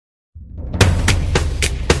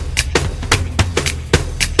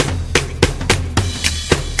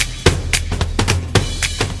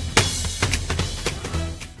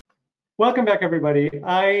Welcome back, everybody.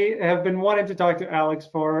 I have been wanting to talk to Alex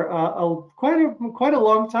for quite a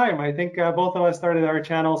long time. I think both of us started our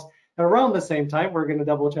channels around the same time. We're going to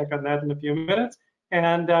double check on that in a few minutes.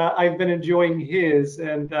 And I've been enjoying his,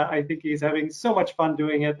 and I think he's having so much fun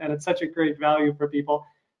doing it, and it's such a great value for people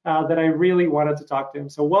that I really wanted to talk to him.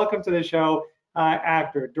 So welcome to the show,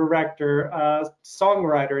 actor, director,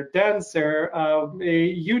 songwriter, dancer, a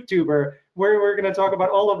YouTuber. We're going to talk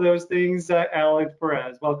about all of those things. Alex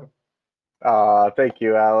Perez, welcome. Thank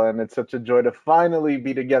you, Alan. It's such a joy to finally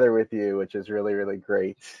be together with you, which is really, really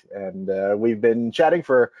great. And we've been chatting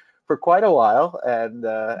for quite a while, and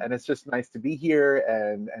it's just nice to be here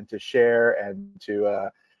and to share and to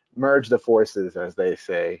merge the forces, as they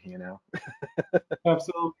say, you know.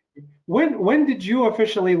 Absolutely. When did you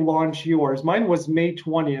officially launch yours? Mine was May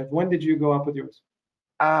 20th. When did you go up with yours?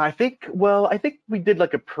 I think we did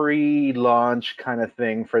like a pre-launch kind of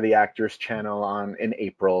thing for the Actors Channel on in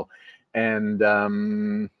April, and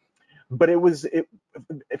but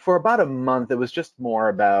for about a month. It was just more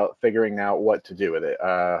about figuring out what to do with it.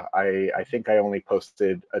 I think I only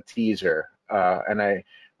posted a teaser, and I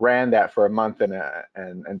ran that for a month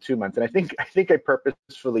and 2 months. And I think I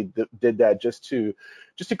purposefully did that just to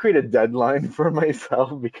create a deadline for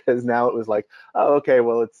myself, because now it was like, oh, okay,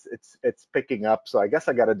 well, it's picking up, so I guess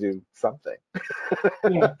I got to do something.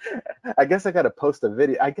 Yeah, I guess I got to post a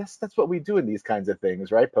video. I guess that's what we do in these kinds of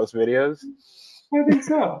things, right? Post videos. I think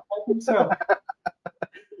so. I think so.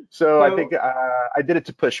 So I So think I did it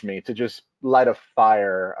to push me to just light a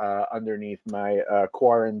fire underneath my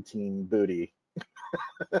quarantine booty.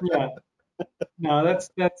 yeah, no,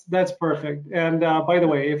 that's perfect. And by the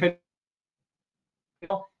way, if it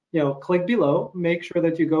click below, make sure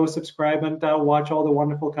that you go subscribe and watch all the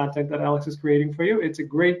wonderful content that Alex is creating for you. It's a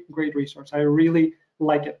great resource. I really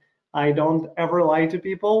like it. I don't ever lie to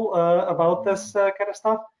people about this kind of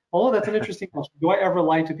stuff. Oh, that's an interesting question. Do I ever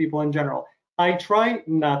lie to people in general? I try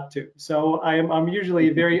not to. So I'm usually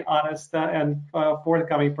a very honest and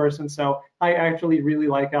forthcoming person. So I actually really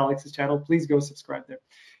like Alex's channel. Please go subscribe there.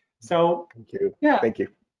 So Thank you. yeah, Thank you.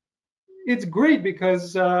 it's great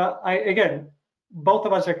because again, both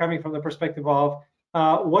of us are coming from the perspective of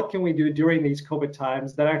what can we do during these COVID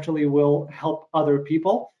times that actually will help other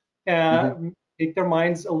people uh, Hmm. take their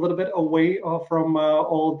minds a little bit away from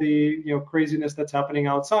all the craziness that's happening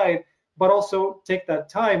outside, but also take that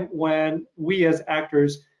time when we as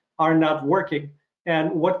actors are not working.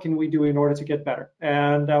 And what can we do in order to get better?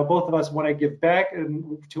 And both of us want to give back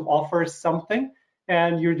and to offer something.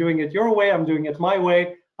 And you're doing it your way, I'm doing it my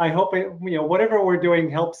way. I hope whatever we're doing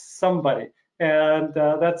helps somebody, and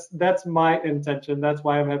that's my intention. That's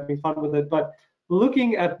why I'm having fun with it. But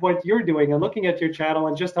looking at what you're doing and looking at your channel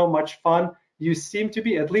and just how much fun you seem to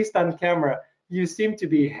be, at least on camera, you seem to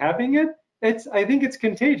be having it. I think it's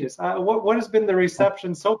contagious. What has been the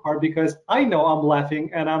reception so far? Because I know I'm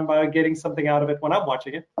laughing and I'm getting something out of it when I'm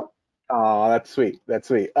watching it. Oh, that's sweet. That's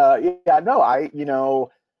sweet. Yeah,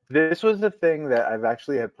 no, this was the thing that I've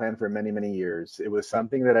actually had planned for many, many years. It was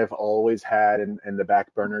something that I've always had in the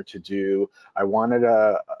back burner to do. I wanted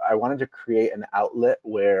to create an outlet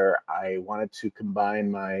where I wanted to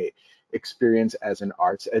combine my experience as an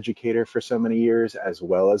arts educator for so many years, as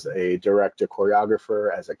well as a director,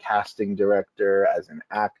 choreographer, as a casting director, as an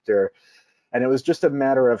actor. And it was just a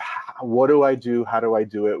matter of what do I do, how do I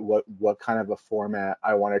do it, what kind of a format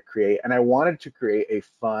I want to create. And I wanted to create a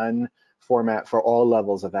fun format for all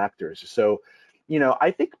levels of actors. So,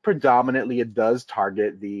 I think predominantly it does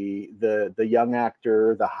target the young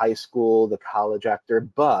actor, the high school, the college actor,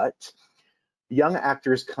 but young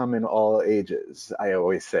actors come in all ages, I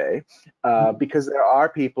always say, because there are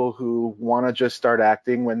people who want to just start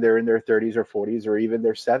acting when they're in their 30s or 40s or even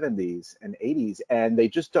their 70s and 80s, and they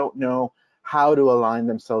just don't know how to align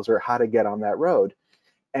themselves or how to get on that road.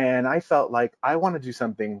 And I felt like I want to do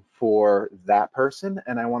something for that person,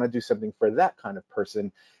 and I want to do something for that kind of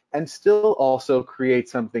person, and still also create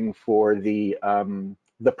something for the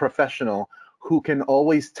professional who can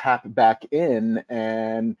always tap back in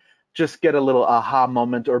and just get a little aha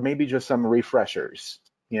moment, or maybe just some refreshers,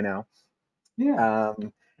 you know. Yeah.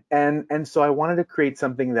 Um, and so I wanted to create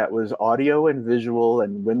something that was audio and visual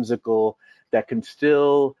and whimsical, that can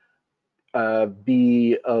still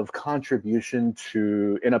be of contribution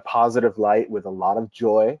to in a positive light with a lot of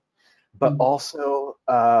joy, but Mhm. also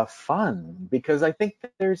fun, because I think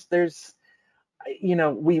that there's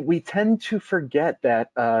we tend to forget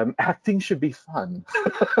that acting should be fun.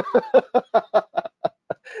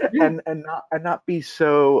 Yeah. And not be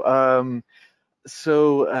so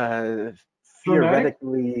Dramatic.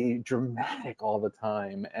 theoretically dramatic all the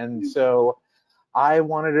time. And so I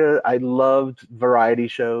loved variety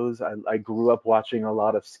shows. I grew up watching a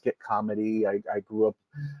lot of skit comedy. I grew up,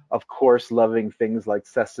 of course, loving things like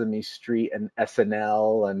Sesame Street and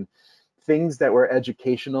SNL and things that were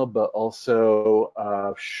educational, but also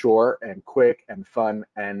short and quick and fun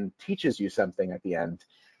and teaches you something at the end.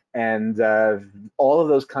 And all of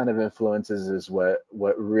those kind of influences is what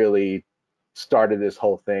really started this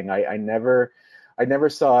whole thing. I never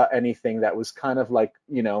saw anything that was kind of like,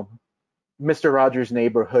 Mr. Rogers'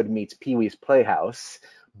 Neighborhood meets Pee-wee's Playhouse,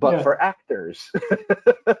 but Yeah. for actors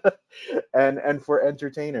and for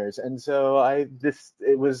entertainers. And so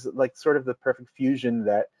it was like sort of the perfect fusion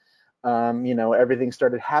that everything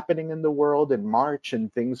started happening in the world in March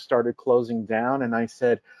and things started closing down. And I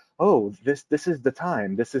said, oh, this is the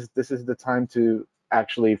time. This is the time to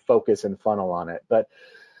actually focus and funnel on it.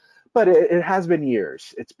 But it has been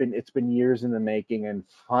years. It's been years in the making, and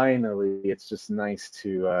finally, it's just nice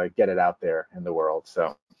to get it out there in the world.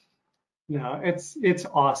 So No, it's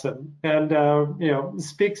awesome, and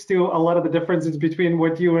speaks to a lot of the differences between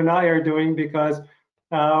what you and I are doing. Because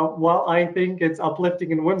while I think it's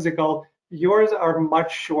uplifting and whimsical, yours are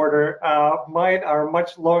much shorter. Mine are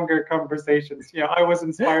much longer conversations. I was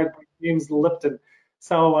inspired by James Lipton,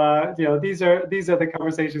 so these are the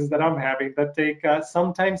conversations that I'm having that take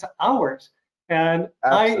sometimes hours, and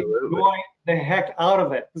I absolutely. enjoy the heck out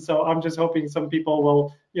of it. So I'm just hoping some people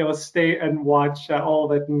will stay and watch all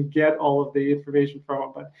of it and get all of the information from it.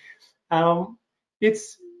 But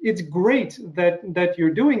it's great that you're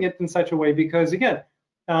doing it in such a way, because again,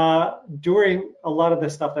 during a lot of the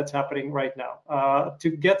stuff that's happening right now, to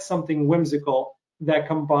get something whimsical that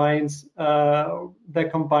combines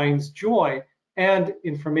joy and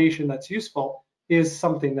information that's useful is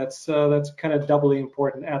something that's kind of doubly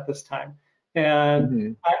important at this time. And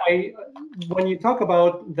Hmm. I when you talk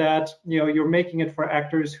about that, you're making it for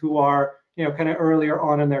actors who are, kind of earlier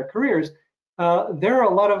on in their careers. There are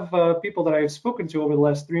a lot of people that I've spoken to over the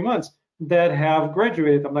last 3 months that have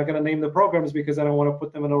graduated. I'm not going to name the programs because I don't want to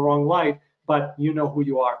put them in the wrong light, but you know who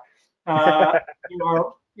you are. Uh, you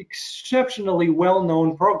are exceptionally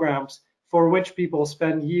well-known programs for which people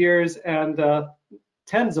spend years and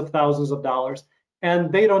tens of thousands of dollars,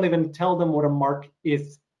 and they don't even tell them what a mark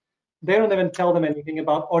is. They don't even tell them anything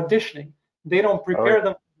about auditioning. They don't Oh prepare yeah.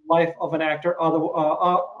 them for the life of an actor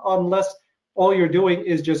unless all you're doing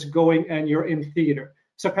is just going and you're in theater.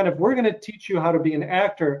 So kind of, we're going to teach you how to be an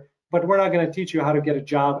actor, but we're not going to teach you how to get a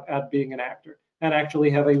job at being an actor and actually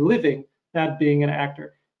have a living at being an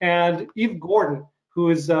actor. And Eve Gordon,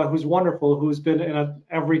 who's wonderful, who's been in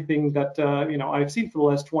everything that I've seen for the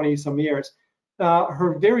last 20 some years.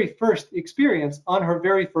 Her very first experience on her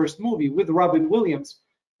very first movie with Robin Williams,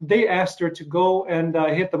 they asked her to go and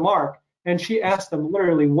hit the mark, and she asked them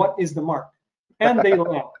literally, "What is the mark?" And they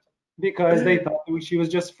laughed because they thought she was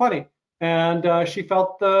just funny, and she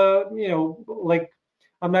felt like,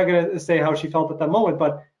 I'm not gonna say how she felt at that moment,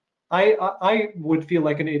 but I would feel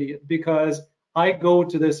like an idiot because I go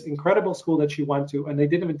to this incredible school that she went to, and they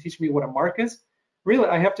didn't even teach me what a mark is. Really,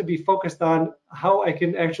 I have to be focused on how I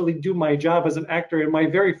can actually do my job as an actor in my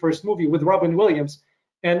very first movie with Robin Williams.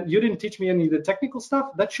 And you didn't teach me any of the technical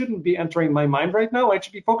stuff. That shouldn't be entering my mind right now. I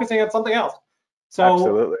should be focusing on something else. So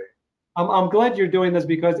Absolutely. I'm glad you're doing this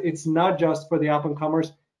because it's not just for the up and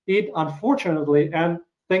comers. It, unfortunately, and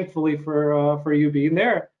thankfully for you being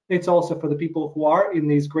there, it's also for the people who are in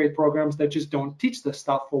these great programs that just don't teach this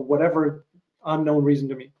stuff for whatever unknown reason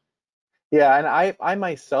to me. Yeah, and I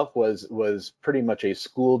myself was pretty much a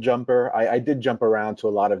school jumper. I did jump around to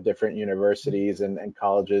a lot of different universities and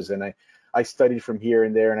colleges, and I studied from here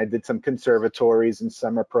and there, and I did some conservatories and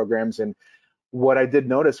summer programs. And what I did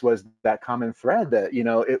notice was that common thread that,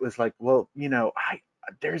 it was like, well,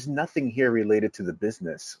 there's nothing here related to the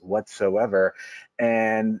business whatsoever.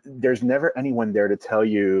 And there's never anyone there to tell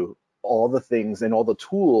you all the things and all the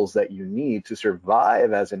tools that you need to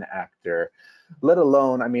survive as an actor, let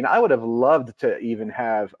alone, I mean, I would have loved to even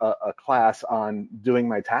have a class on doing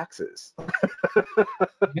my taxes.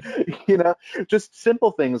 you know, just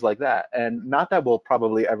simple things like that. And not that we'll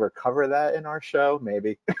probably ever cover that in our show,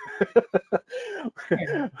 maybe.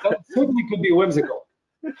 That certainly could be whimsical.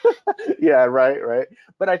 Yeah, right.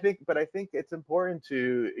 But I think it's important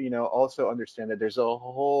to, also understand that there's a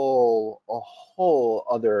whole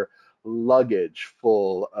other luggage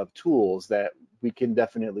full of tools that we can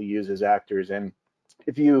definitely use as actors. And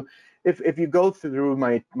if you if you go through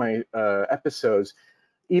my episodes,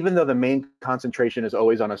 even though the main concentration is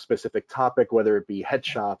always on a specific topic, whether it be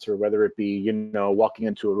headshots or whether it be, walking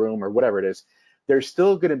into a room or whatever it is, there's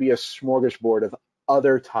still going to be a smorgasbord of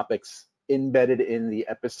other topics embedded in the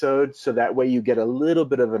episode, so that way you get a little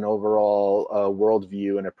bit of an overall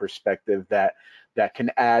worldview and a perspective that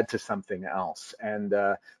can add to something else. And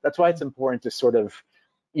that's why it's important to sort of,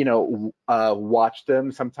 watch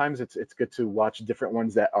them. Sometimes it's good to watch different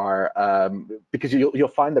ones that are, because you'll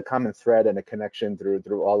find the common thread and a connection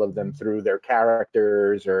through all of them, through their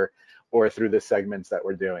characters or through the segments that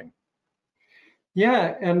we're doing.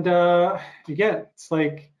 Yeah, and again, it's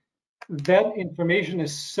like that information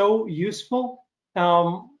is so useful.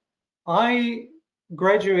 I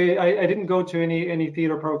graduated. I didn't go to any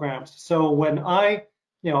theater programs, so when I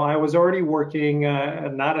was already working,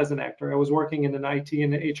 not as an actor. I was working in an IT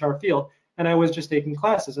and HR field, and I was just taking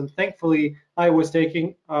classes. And thankfully, I was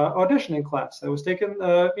taking auditioning class. I was taking,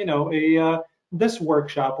 this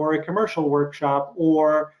workshop or a commercial workshop,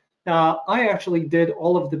 or I actually did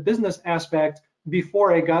all of the business aspect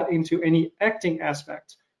before I got into any acting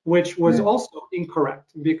aspect, which was also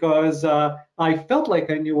incorrect because I felt like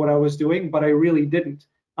I knew what I was doing, but I really didn't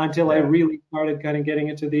until I really started kind of getting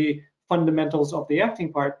into the fundamentals of the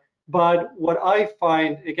acting part. But what I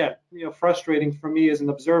find, again, frustrating for me as an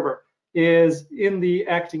observer, is in the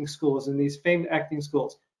acting schools, in these famed acting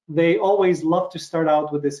schools, they always love to start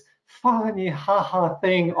out with this funny haha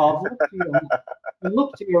thing of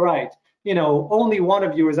look to your right. Only one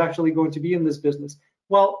of you is actually going to be in this business.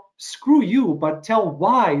 Well, screw you, but tell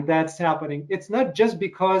why that's happening. It's not just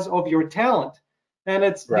because of your talent, and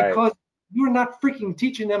it's because you're not freaking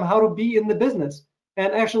teaching them how to be in the business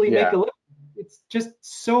and actually make a living. It's just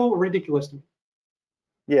so ridiculous to me.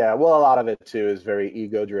 Yeah, well, a lot of it too is very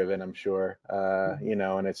ego driven, I'm sure.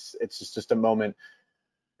 And it's just a moment.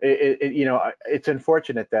 It's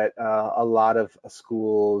unfortunate that a lot of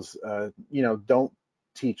schools, don't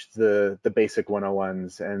teach the basic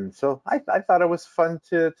 101s, and so I thought it was fun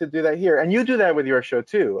to do that here. And you do that with your show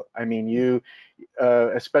too. I mean, you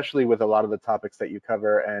especially with a lot of the topics that you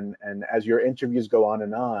cover, and as your interviews go on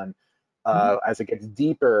and on, as it gets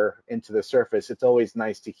deeper into the surface, it's always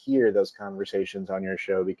nice to hear those conversations on your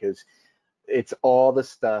show, because it's all the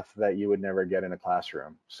stuff that you would never get in a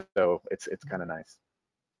classroom. So it's kind of nice.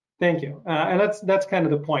 Thank you. And that's kind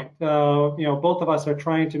of the point. Both of us are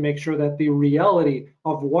trying to make sure that the reality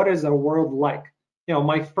of what is a world like.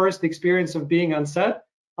 My first experience of being on set,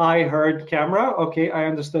 I heard camera. Okay, I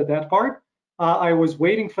understood that part. I was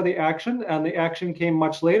waiting for the action, and the action came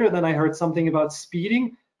much later. Then I heard something about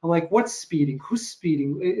speeding. I'm like, what's speeding? Who's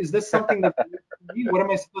speeding? Is this something that what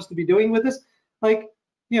am I supposed to be doing with this? Like,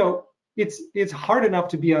 it's hard enough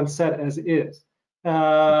to be on set as it is.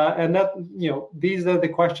 And that, these are the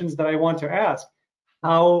questions that I want to ask.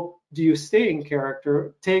 How do you stay in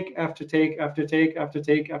character, take after take after take after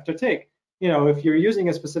take after take? If you're using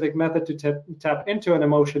a specific method to tap into an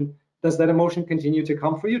emotion, does that emotion continue to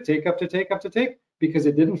come for you take after take after take? Because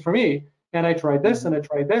it didn't for me. And I tried this and I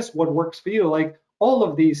tried this. What works for you? Like all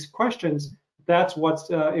of these questions, that's what's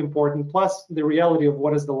important, plus the reality of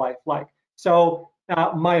what is the life like. So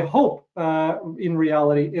my hope in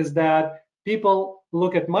reality is that people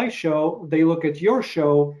look at my show, they look at your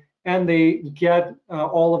show, and they get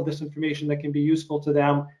all of this information that can be useful to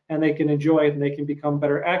them, and they can enjoy it, and they can become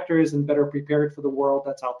better actors and better prepared for the world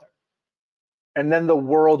that's out there. And then the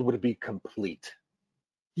world would be complete.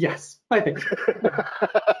 Yes, I think so.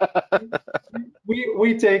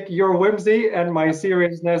 we take your whimsy and my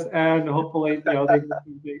seriousness, and hopefully, they get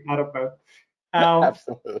something out of both.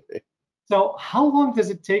 Absolutely. So how long does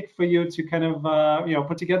it take for you to kind of,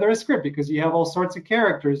 put together a script? Because you have all sorts of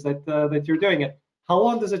characters that you're doing it. How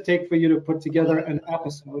long does it take for you to put together an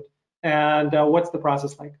episode? And what's the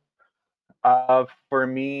process like? For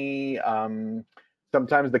me,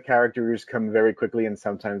 sometimes the characters come very quickly, and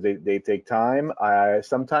sometimes they take time.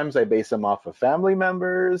 Sometimes I base them off of family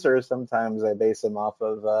members, or sometimes I base them off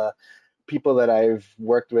of people that I've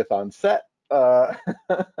worked with on set. A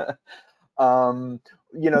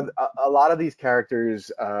lot of these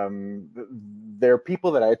characters, they're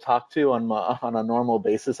people that I talk to on a normal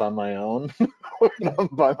basis on my own,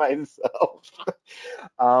 by myself.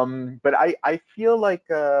 But I feel like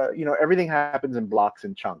everything happens in blocks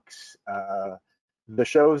and chunks. The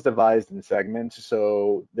show is devised in segments,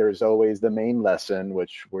 so there's always the main lesson,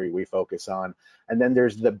 which we focus on, and then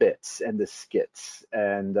there's the bits and the skits,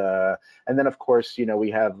 and then of course we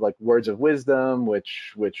have like words of wisdom,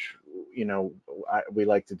 which we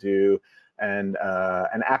like to do, and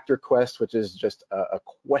an actor quest, which is just a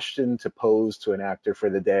question to pose to an actor for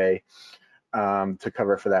the day, to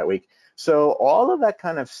cover for that week. So all of that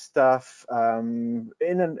kind of stuff, in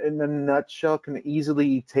a nutshell, can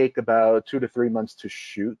easily take about 2 to 3 months to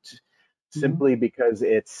shoot, simply because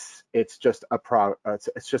it's just a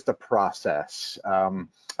process.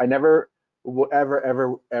 I never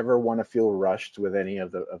ever want to feel rushed with any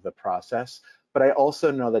of the process. But I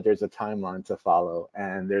also know that there's a timeline to follow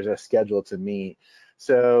and there's a schedule to meet.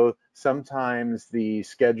 So sometimes the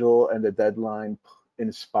schedule and the deadline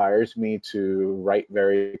inspires me to write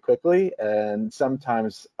very quickly, and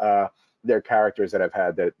sometimes there are characters that I've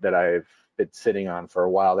had that I've been sitting on for a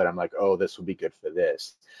while that I'm like, oh, this will be good for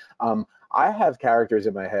this. I have characters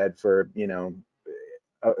in my head for,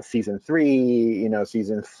 season 3,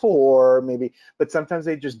 season 4, maybe, but sometimes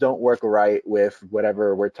they just don't work right with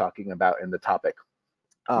whatever we're talking about in the topic.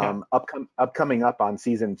 Yeah. Upcoming up on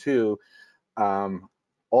season 2,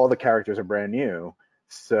 all the characters are brand new.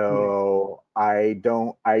 So I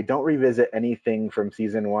don't revisit anything from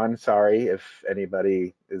season 1. Sorry if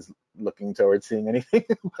anybody is looking towards seeing anything,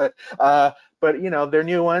 but they're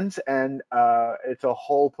new ones, and it's a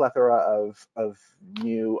whole plethora of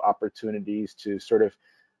new opportunities to sort of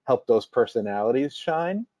help those personalities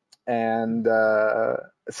shine. And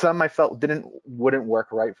some I felt wouldn't work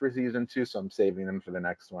right for season 2, so I'm saving them for the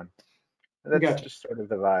next one. And that's just sort of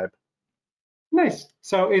the vibe. Nice.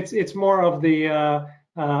 So it's more of the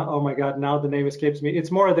oh my God, now the name escapes me.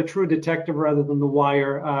 It's more of the True Detective rather than the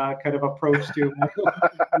Wire kind of approach to.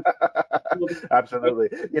 Absolutely.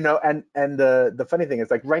 And the funny thing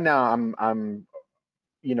is, like, right now I'm all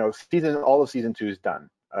of season 2 is done.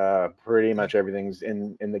 Pretty much everything's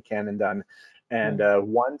in the canon done. And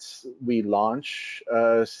once we launch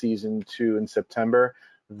season 2 in September,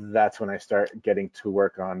 that's when I start getting to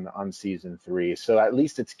work on season 3. So at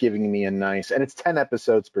least it's giving me and it's 10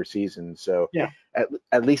 episodes per season. So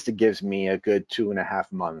at least it gives me a good 2.5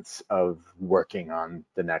 months of working on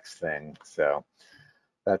the next thing. So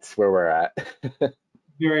that's where we're at.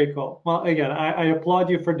 Very cool. Well, again, I applaud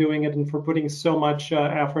you for doing it and for putting so much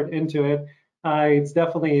effort into it. It's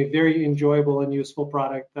definitely a very enjoyable and useful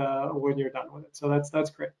product when you're done with it. So that's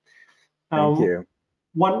great. Thank you.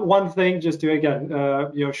 One thing, just to again,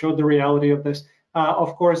 show the reality of this.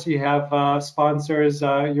 Of course, you have sponsors.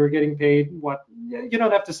 You're getting paid what? You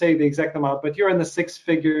don't have to say the exact amount, but you're in the 6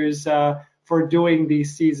 figures for doing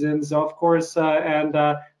these seasons, of course, and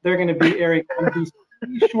they're going to be airing on these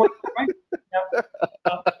short, right?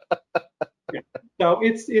 So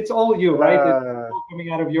it's all you, right? It's all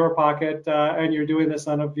coming out of your pocket, and you're doing this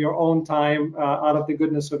out of your own time, out of the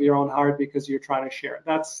goodness of your own heart, because you're trying to share it.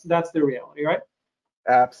 That's the reality, right?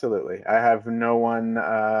 Absolutely. I have no one.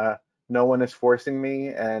 No one is forcing me,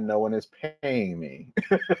 and no one is paying me.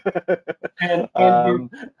 and your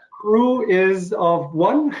crew is of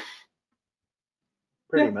one.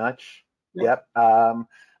 Pretty much. Yep.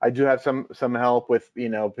 I do have some help with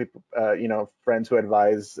people, friends who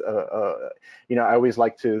advise. I always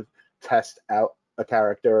like to test out a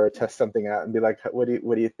character or test something out and be like, what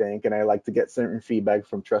do you think? And I like to get certain feedback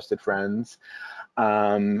from trusted friends.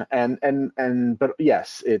 But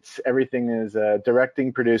yes, everything is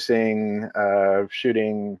directing, producing,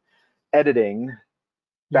 shooting, editing.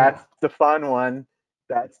 That's the fun one.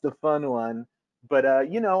 But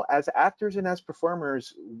as actors and as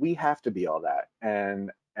performers, we have to be all that,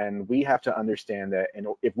 and we have to understand that, and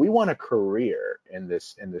if we want a career in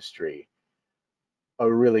this industry,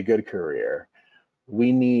 a really good career,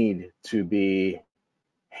 we need to be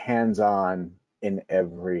hands-on in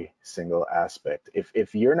every single aspect.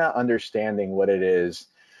 If you're not understanding what it is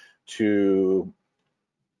to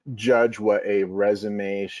judge what a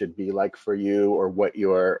resume should be like for you, or what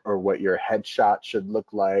your headshot should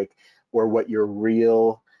look like, or what your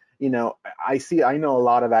real, I know a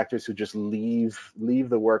lot of actors who just leave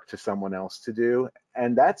the work to someone else to do,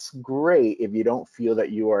 and that's great if you don't feel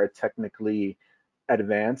that you are technically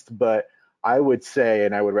advanced. But I would say,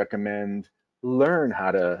 and I would recommend, learn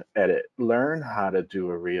how to edit, learn how to do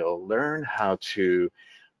a reel, learn how to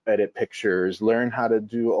edit pictures, learn how to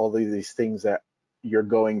do all of these things that you're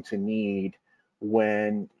going to need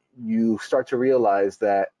when you start to realize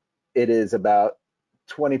that it is about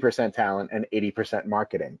 20% talent and 80%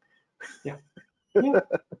 marketing. Yeah. and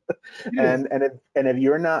if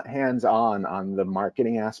you're not hands-on the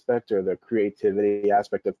marketing aspect or the creativity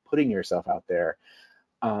aspect of putting yourself out there,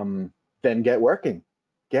 then get working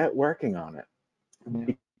on it.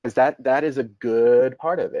 Because that is a good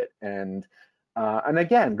part of it. And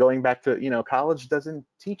again, going back to, college doesn't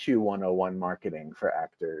teach you 101 marketing for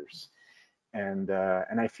actors. And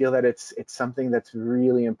I feel that it's something that's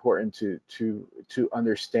really important to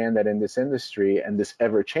understand, that in this industry, and this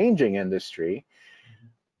ever-changing industry,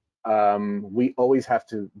 we always have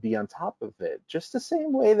to be on top of it. Just the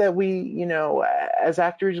same way that we, as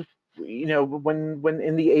actors, when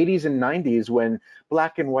in the 80s and 90s, when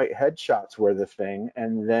black and white headshots were the thing,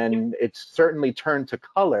 and then it certainly turned to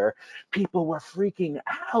color, people were freaking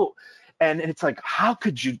out. And it's like, how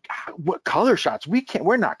could you, what color shots?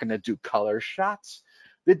 We're not going to do color shots.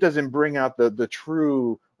 It doesn't bring out the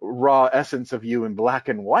true raw essence of you in black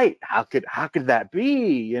and white. How could that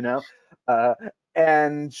be, uh,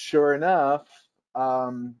 and sure enough,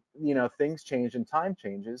 things change and time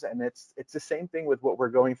changes, and it's the same thing with what we're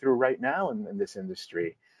going through right now in this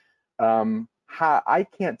industry. I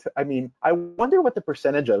can't. I mean, I wonder what the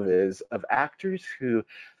percentage is of actors who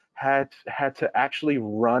had to actually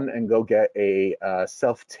run and go get a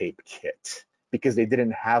self-tape kit because they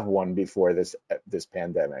didn't have one before this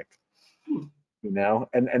pandemic.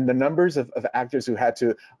 And the numbers of actors who had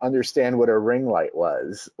to understand what a ring light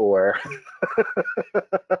was, or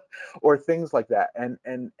or things like that. And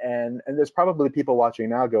there's probably people watching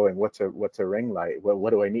now going, what's a ring light?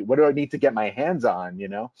 What do I need? What do I need to get my hands on?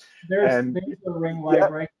 There's And a ring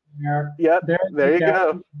light right there. Yep. There you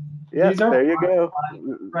go. Yep. There you go.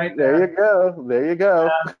 Right there. There You go. There you go.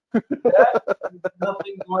 That is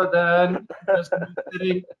nothing more than just me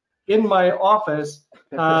sitting in my office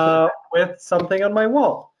with something on my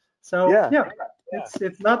wall. So yeah.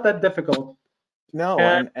 It's not that difficult. No,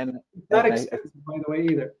 and it's not expensive, by the way,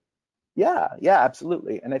 either. Yeah,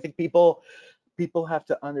 absolutely. And I think people have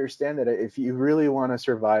to understand that if you really want to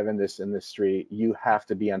survive in this industry, you have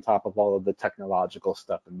to be on top of all of the technological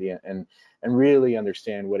stuff and really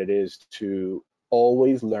understand what it is to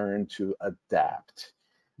always learn to adapt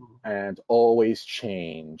and always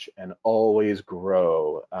change and always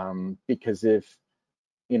grow. Because if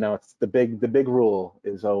it's the big rule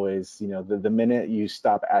is always, the minute you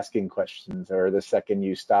stop asking questions or the second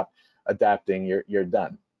you stop adapting, you're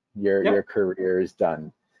done. Your career is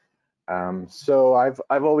done. So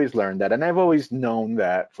I've always learned that, and I've always known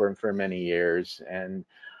that for many years. And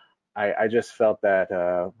I just felt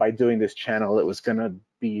that by doing this channel, it was going to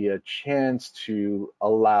be a chance to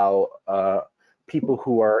allow people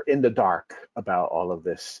who are in the dark about all of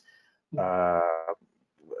this,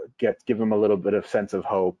 give them a little bit of sense of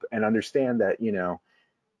hope and understand that,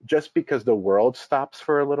 just because the world stops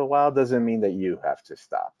for a little while doesn't mean that you have to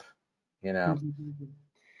stop, Yeah.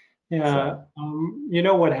 So.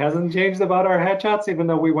 What hasn't changed about our headshots, even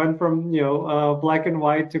though we went from black and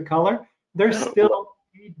white to color, they're still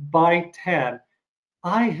 8x10.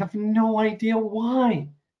 I have no idea why.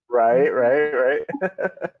 Right.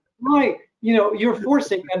 Why? You're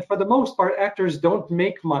forcing, and for the most part, actors don't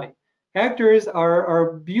make money. Actors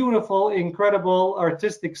are beautiful, incredible,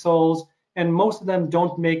 artistic souls, and most of them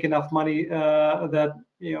don't make enough money to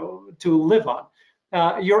live on.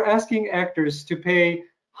 You're asking actors to pay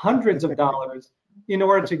hundreds of dollars in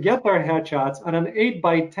order to get their headshots on an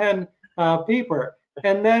 8x10 paper,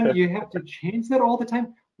 and then you have to change that all the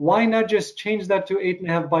time. Why not just change that to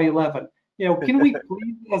 8.5x11? Can we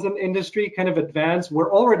please, as an industry, kind of advance?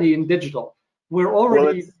 We're already in digital. We're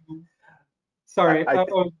already. Sorry.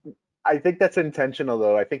 I think that's intentional,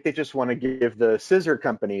 though. I think they just want to give the scissor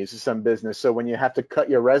companies some business. So when you have to cut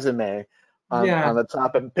your resume on the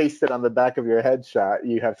top and paste it on the back of your headshot,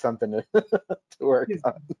 you have something to work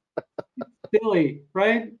on. It's silly,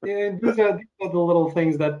 right? And these are the little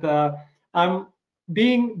things that I'm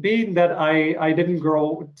being that I didn't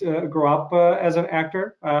grow up as an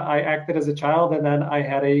actor. I acted as a child, and then I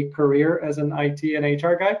had a career as an IT and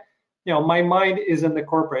HR guy. My mind is in the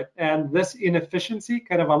corporate, and this inefficiency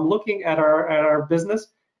I'm looking at our business,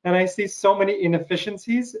 and I see so many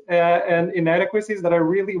inefficiencies and inadequacies that I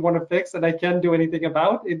really want to fix, and I can't do anything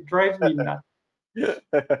about. It drives me nuts.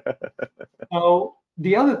 So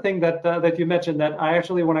the other thing that you mentioned that I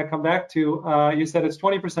actually want to come back to, you said it's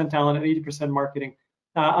 20% talent and 80% marketing.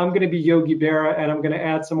 I'm going to be Yogi Berra, and I'm going to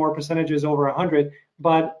add some more percentages over 100,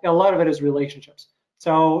 but a lot of it is relationships.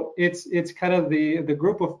 So it's kind of the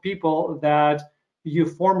group of people that you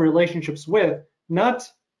form relationships with, not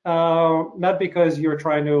because you're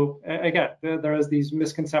trying to, again, there is these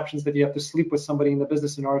misconceptions that you have to sleep with somebody in the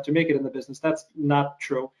business in order to make it in the business. That's not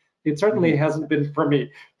true. It certainly hasn't been for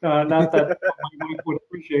me. Not that my wife would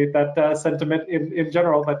appreciate that sentiment in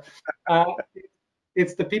general, but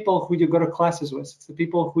it's the people who you go to classes with. It's the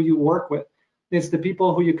people who you work with. It's the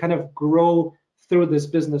people who you kind of grow through this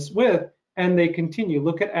business with, and they continue.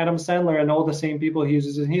 Look at Adam Sandler and all the same people he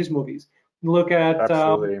uses in his movies. Look at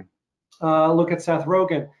Seth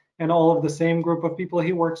Rogen and all of the same group of people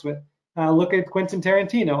he works with. Look at Quentin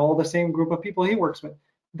Tarantino, all the same group of people he works with.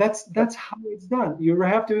 That's how it's done. You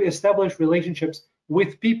have to establish relationships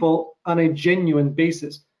with people on a genuine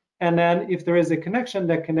basis. And then if there is a connection,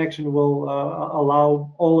 that connection will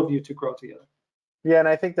allow all of you to grow together. Yeah, and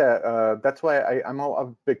I think that that's why I'm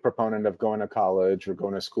a big proponent of going to college or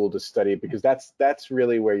going to school to study, because that's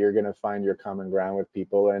really where you're going to find your common ground with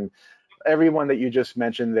people. And everyone that you just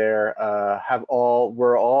mentioned there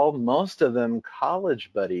were all most of them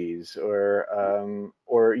college buddies, or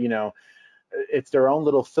it's their own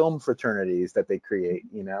little film fraternities that they create,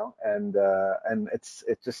 and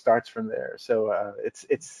it just starts from there. So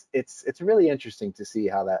it's really interesting to see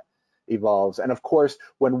how that evolves. And of course,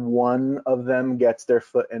 when one of them gets their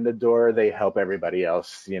foot in the door, they help everybody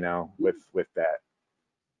else, with that.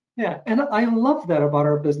 Yeah, and I love that about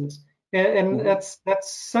our business. And Hmm. that's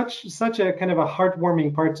such a kind of a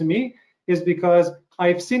heartwarming part to me, is because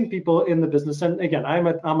I've seen people in the business, and again, I'm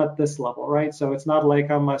at this level, right? So it's not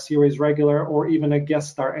like I'm a series regular or even a guest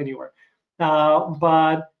star anywhere.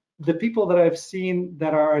 But the people that I've seen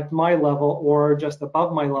that are at my level or just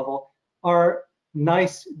above my level are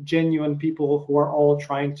nice, genuine people who are all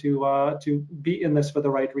trying to be in this for the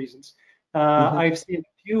right reasons. Hmm. I've seen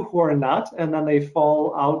a few who are not, and then they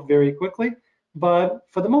fall out very quickly. But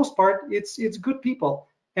for the most part, it's good people,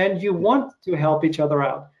 and you want to help each other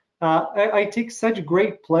out. I take such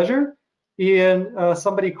great pleasure in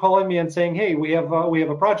somebody calling me and saying, "Hey, we have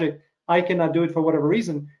a project. I cannot do it for whatever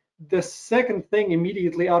reason." The second thing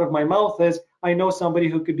immediately out of my mouth is, "I know somebody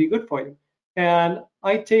who could be good for you," and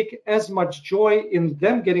I take as much joy in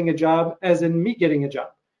them getting a job as in me getting a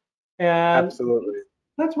job, and Absolutely.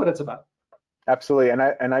 that's what it's about. Absolutely,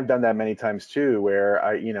 and I've done that many times too, where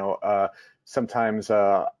sometimes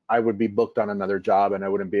I would be booked on another job and I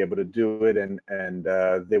wouldn't be able to do it, and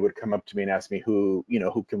they would come up to me and ask me who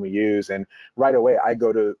can we use, and right away I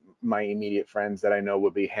go to my immediate friends that I know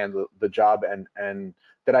will be handle the job, and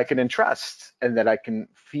that I can entrust and that I can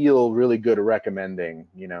feel really good recommending,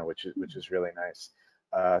 which is really nice.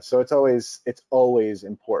 So it's always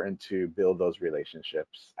important to build those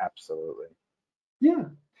relationships. Absolutely. Yeah.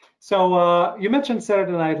 So you mentioned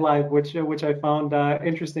Saturday Night Live, which I found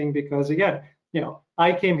interesting because again,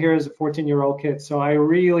 I came here as a 14-year-old kid, so I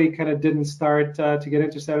really kind of didn't start to get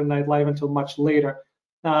into Saturday Night Live until much later.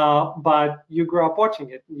 But you grew up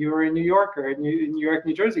watching it. You were a New Yorker, a New York,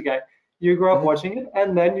 New Jersey guy. You grew up Mhm. watching it,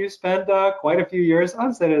 and then you spent quite a few years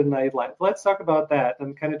on Saturday Night Live. Let's talk about that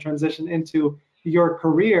and kind of transition into your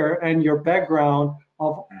career and your background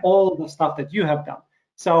of all the stuff that you have done.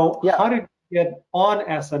 So, Yeah. how did get on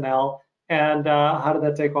SNL, and how did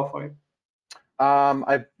that take off for you?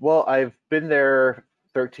 I've been there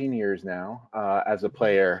 13 years now as a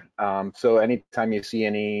player. So anytime you see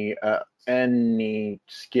any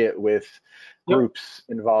skit with Yep. groups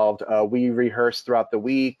involved, we rehearse throughout the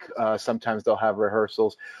week. Sometimes they'll have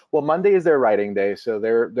rehearsals. Well, Monday is their writing day, so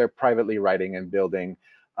they're privately writing and building.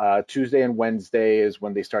 Tuesday and Wednesday is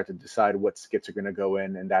when they start to decide what skits are going to go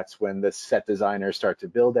in, and that's when the set designers start to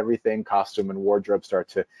build everything, costume and wardrobe start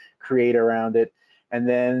to create around it, and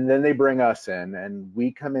then they bring us in, and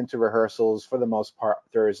we come into rehearsals for the most part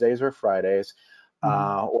Thursdays or Fridays,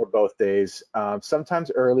 Mhm. or both days. Sometimes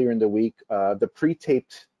earlier in the week, the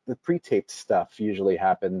pre-taped stuff usually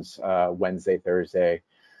happens Wednesday, Thursday.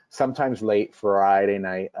 Sometimes late Friday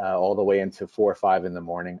night, all the way into 4 or 5 in the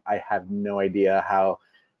morning. I have no idea how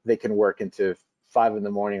they can work into 5 in the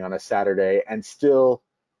morning on a Saturday and still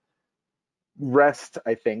rest,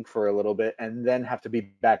 I think, for a little bit, and then have to be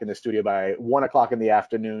back in the studio by 1 o'clock in the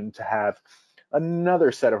afternoon to have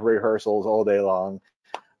another set of rehearsals all day long,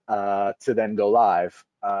 to then go live.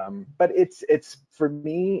 But it's for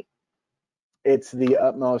me, it's the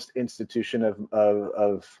utmost institution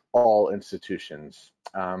of all institutions.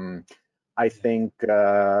 I think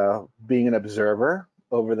being an observer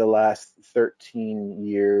over the last 13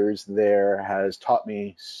 years there has taught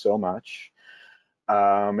me so much.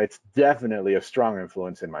 It's definitely a strong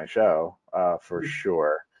influence in my show, for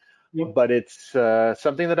sure. Yep. But it's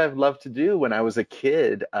something that I've loved to do when I was a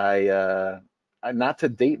kid. Not to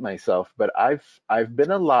date myself, but I've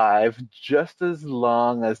been alive just as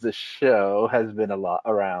long as the show has been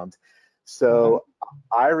around. Uh-huh. So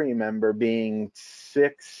I remember being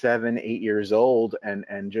 6, 7, 8 years old,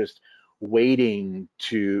 and just waiting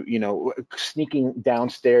to, sneaking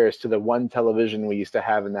downstairs to the one television we used to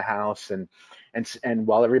have in the house, and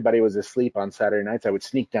while everybody was asleep on Saturday nights, I would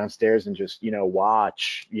sneak downstairs and just,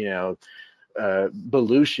 watch,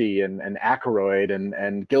 Belushi and Aykroyd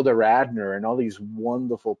and Gilda Radner and all these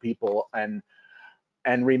wonderful people, and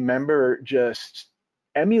remember just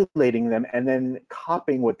emulating them and then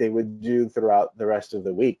copying what they would do throughout the rest of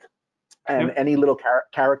the week. And Yep. any little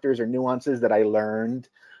characters or nuances that I learned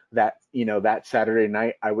that Saturday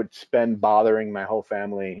night, I would spend bothering my whole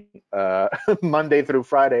family Monday through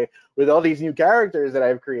Friday with all these new characters that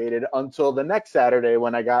I've created until the next Saturday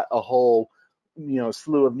when I got a whole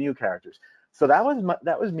slew of new characters. So that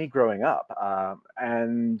was me growing up,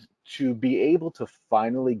 and to be able to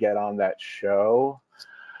finally get on that show,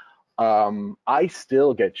 I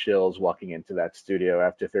still get chills walking into that studio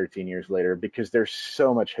after 13 years later, because there's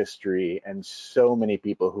so much history and so many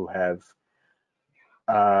people who have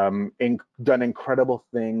done incredible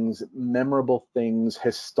things, memorable things,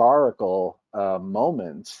 historical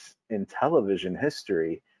moments in television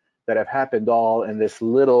history that have happened all in this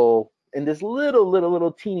little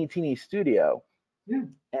teeny studio. Yeah.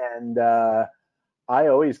 And I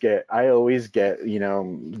always get,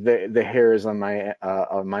 the hairs on my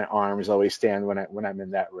arms always stand when I'm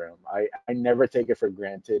in that room. I never take it for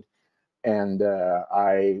granted, and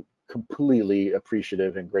I completely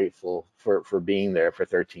appreciative and grateful for being there for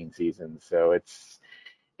 13 seasons. So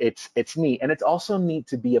it's neat, and it's also neat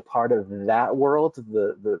to be a part of that world,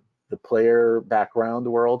 the player background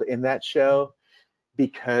world in that show,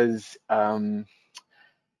 because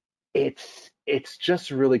it's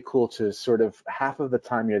just really cool to sort of, half of the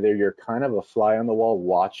time you're there, you're kind of a fly on the wall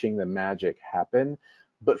watching the magic happen.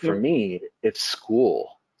 But for me, it's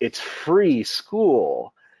school. It's free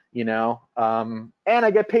school, and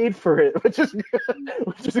I get paid for it, which is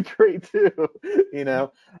great too,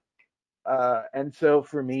 and so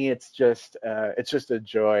for me, it's just a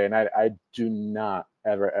joy, and I do not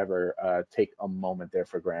ever take a moment there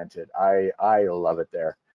for granted. I love it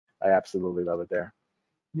there. I absolutely love it there.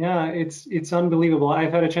 Yeah, it's unbelievable.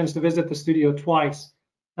 I've had a chance to visit the studio twice.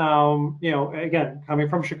 Again, coming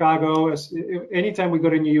from Chicago, anytime we go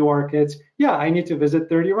to New York, I need to visit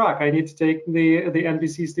 30 Rock. I need to take the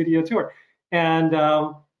NBC studio tour, and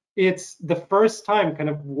it's the first time kind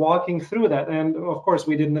of walking through that. And of course,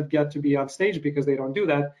 we didn't get to be on stage because they don't do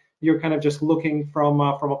that. You're kind of just looking from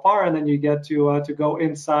afar, and then you get to go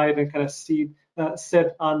inside and kind of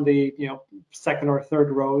sit on the second or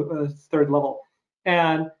third row, third level.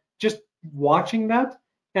 And just watching that.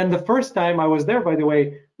 And the first time I was there, by the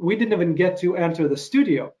way, we didn't even get to enter the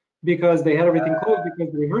studio because they had everything closed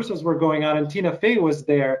because the rehearsals were going on, and Tina Fey was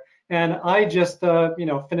there. And I just,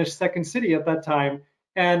 finished Second City at that time.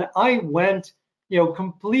 And I went,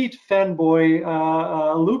 complete fanboy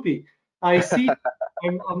loopy. I see,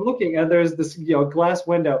 I'm looking, and there's this, glass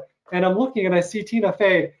window, and I'm looking and I see Tina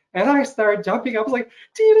Fey, and I started jumping. I was like,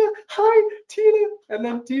 Tina, hi, Tina. And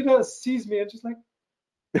then Tina sees me and just like,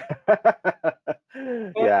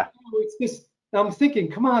 yeah. It's this. I'm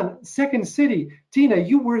thinking, come on, Second City, Tina,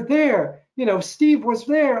 you were there. Steve was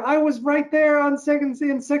there. I was right there in Second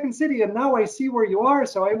City, and now I see where you are.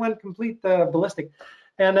 So I went complete ballistic.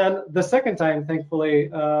 And then the second time, thankfully,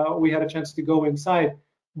 we had a chance to go inside.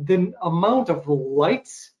 The amount of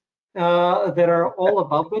lights that are all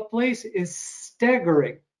about that place is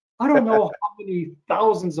staggering. I don't know how many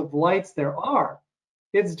thousands of lights there are.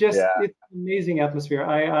 It's just it's amazing atmosphere.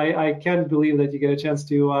 I can't believe that you get a chance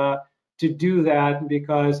to do that,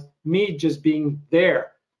 because me just being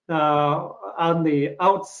there on the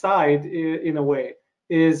outside in a way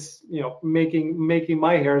is making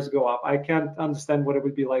my hairs go up. I can't understand what it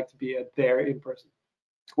would be like to be there in person.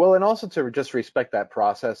 Well, and also to just respect that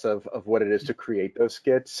process of what it is to create those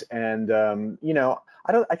skits. And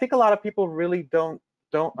I think a lot of people really don't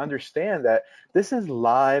understand that this is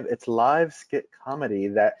live. It's live skit comedy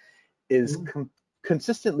that is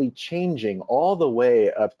consistently changing all the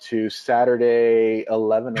way up to Saturday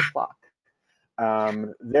 11 o'clock.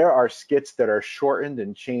 There are skits that are shortened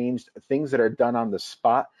and changed, things that are done on the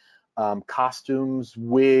spot, costumes,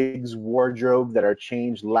 wigs, wardrobe that are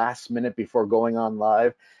changed last minute before going on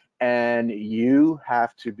live. And you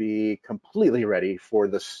have to be completely ready for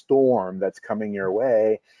the storm that's coming your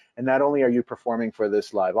way. And not only are you performing for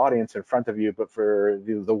this live audience in front of you, but for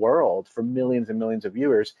the world, for millions and millions of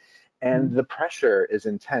viewers. And the pressure is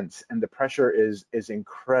intense, and the pressure is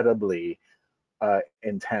incredibly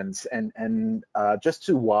intense. And just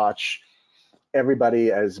to watch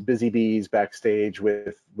everybody as busy bees backstage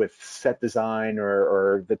with set design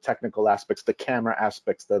or the technical aspects, the camera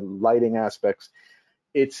aspects, the lighting aspects,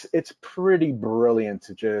 it's pretty brilliant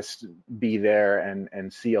to just be there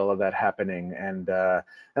and see all of that happening. And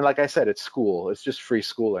like I said, it's school. It's just free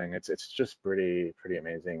schooling. It's just pretty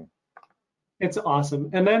amazing. It's awesome.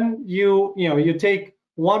 And then you take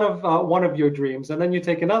one of your dreams, and then you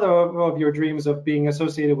take another of your dreams of being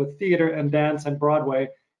associated with theater and dance and Broadway,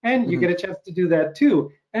 and you get a chance to do that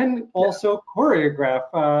too, and also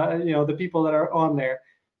choreograph the people that are on there.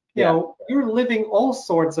 You're living all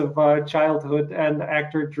sorts of childhood and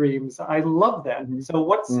actor dreams. I love that. So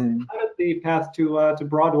how did the path to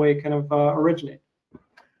Broadway kind of originate?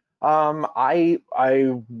 I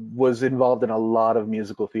was involved in a lot of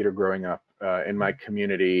musical theater growing up in my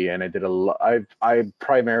community, and I did I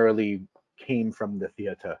primarily came from the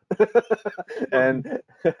theater. And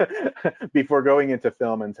before going into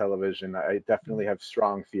film and television, I definitely have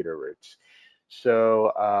strong theater roots. So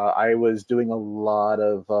I was doing a lot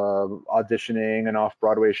of auditioning and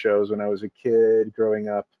off-Broadway shows when I was a kid growing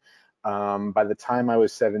up. By the time I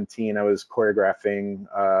was 17, I was choreographing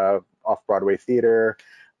off-Broadway theater,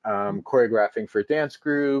 choreographing for dance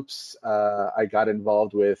groups. I got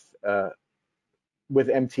involved with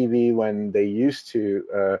MTV when they used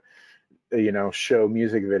to, show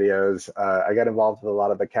music videos. I got involved with a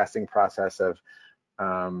lot of the casting process of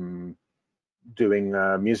doing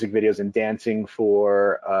music videos and dancing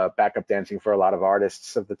for backup dancing for a lot of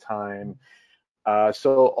artists of the time.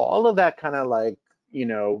 So all of that kind of like,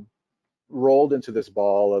 rolled into this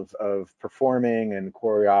ball of performing and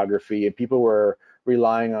choreography, and people were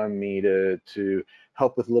relying on me to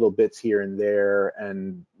help with little bits here and there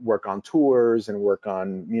and work on tours and work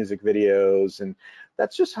on music videos. And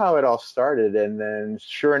that's just how it all started. And then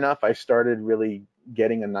sure enough, I started really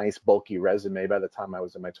getting a nice bulky resume by the time I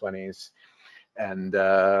was in my 20s. And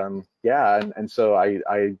and so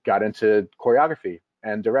I got into choreography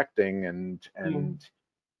and directing and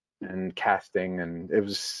casting, and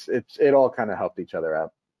it all kind of helped each other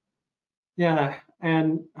out. Yeah,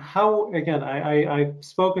 and how again? I've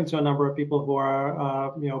spoken to a number of people who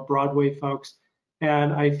are Broadway folks,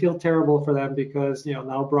 and I feel terrible for them because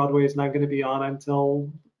now Broadway is not going to be on until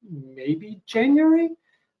maybe January.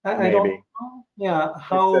 I don't Maybe. know. Yeah,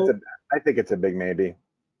 how? I think it's a big maybe.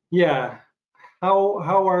 Yeah,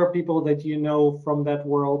 how are people that you know from that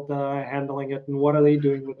world handling it, and what are they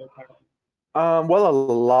doing with their time?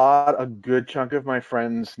 Well, a good chunk of my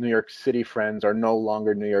friends, New York City friends, are no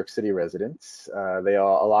longer New York City residents. A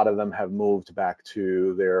lot of them have moved back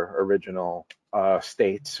to their original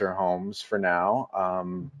states or homes for now.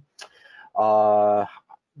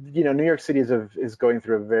 New York City is going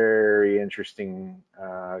through a very interesting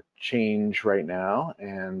change right now,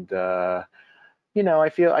 and I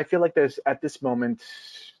feel like there's at this moment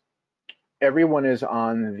everyone is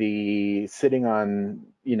sitting on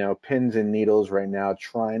pins and needles right now,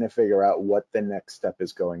 trying to figure out what the next step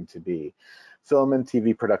is going to be. Film and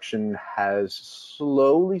TV production has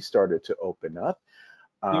slowly started to open up.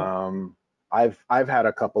 I've had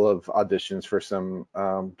a couple of auditions for some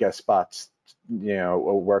guest spots,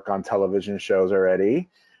 work on television shows already,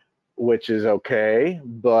 which is okay,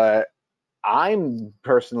 but I'm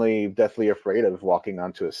personally deathly afraid of walking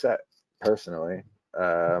onto a set personally.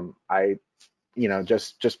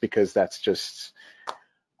 Just because that's just,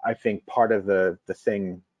 I think, part of the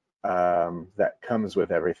thing that comes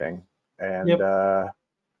with everything. And I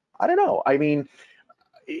don't know. I mean,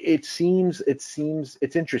 it's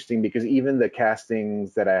interesting because even the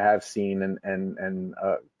castings that I have seen and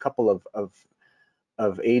a couple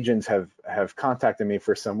of agents have contacted me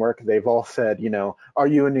for some work. They've all said, are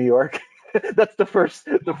you in New York? That's the first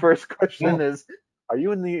question is, are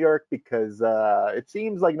you in New York? Because it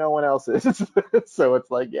seems like no one else is. So it's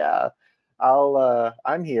like, yeah,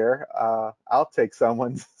 I'm here. I'll take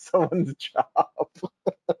someone's job.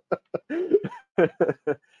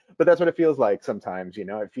 But that's what it feels like sometimes.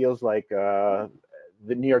 It feels like the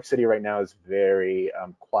New York City right now is very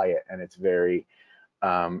quiet, and it's very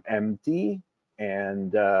empty.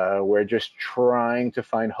 And we're just trying to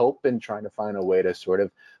find hope and trying to find a way to sort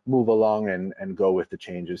of move along and go with the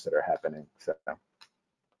changes that are happening. So.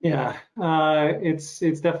 Yeah, it's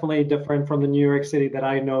definitely different from the New York City that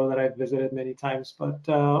I know that I've visited many times. But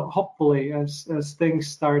hopefully, as things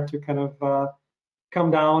start to kind of come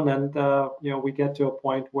down and we get to a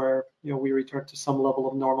point where we return to some level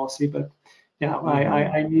of normalcy. But yeah,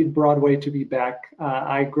 I need Broadway to be back.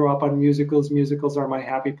 I grew up on musicals. Musicals are my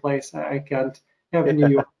happy place. I can't have New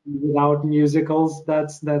York without musicals.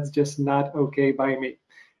 That's just not okay by me.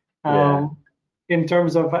 In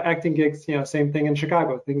terms of acting gigs, same thing in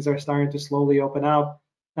Chicago. Things are starting to slowly open up.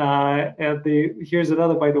 Here's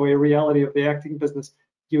another, by the way, reality of the acting business.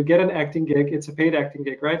 You get an acting gig. It's a paid acting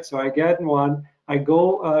gig, right? So I get one. I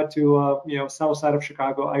go to south side of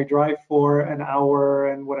Chicago. I drive for an hour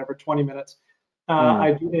and 20 minutes.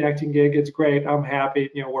 I do the acting gig. It's great. I'm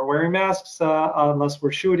happy. We're wearing masks unless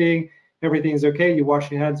we're shooting. Everything's okay. You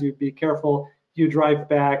wash your hands. You be careful. You drive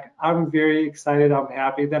back. I'm very excited. I'm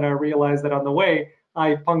happy. Then I realize that on the way,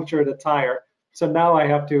 I punctured a tire. So now I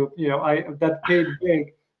have to, that paid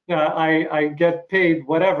gig, I get paid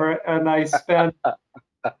whatever, and I spend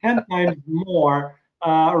 10 times more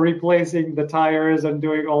replacing the tires and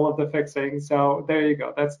doing all of the fixing. So there you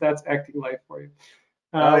go. That's acting life for you.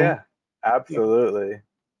 Oh yeah, absolutely.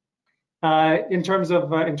 In terms of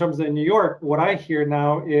New York, what I hear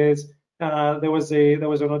now is there was an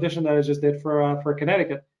audition that I just did for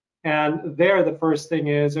Connecticut, And there, the first thing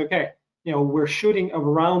is, okay, we're shooting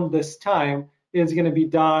around this time. It's going to be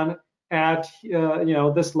done at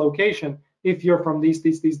this location. If you're from these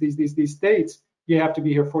states, you have to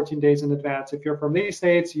be here 14 days in advance. If you're from these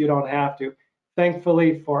states, you don't have to.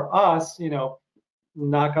 Thankfully for us,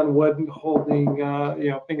 knock on wood, holding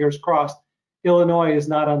fingers crossed, Illinois is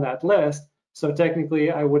not on that list. So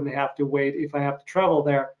technically, I wouldn't have to wait if I have to travel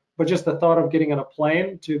there. But just the thought of getting on a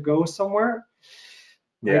plane to go somewhere,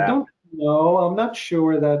 I don't know. I'm not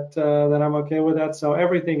sure that I'm okay with that. So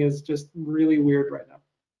everything is just really weird right now.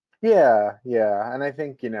 Yeah. And I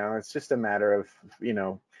think, it's just a matter of,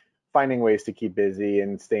 finding ways to keep busy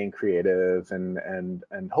and staying creative and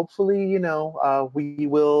hopefully,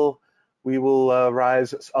 we will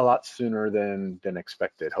rise a lot sooner than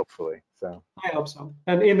expected, hopefully. So I hope so.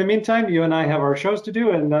 And in the meantime, you and I have our shows to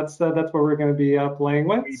do, and that's what we're going to be playing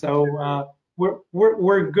with. So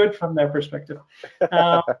we're good from that perspective.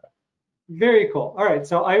 Very cool. All right,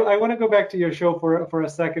 so I want to go back to your show for a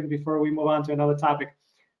second before we move on to another topic.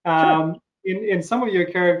 Sure. In some of your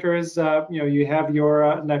characters, you have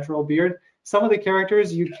your natural beard. Some of the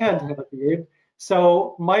characters you can't have a beard.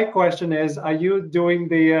 So my question is, are you doing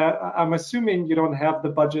the? I'm assuming you don't have the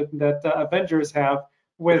budget that Avengers have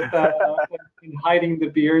with in hiding the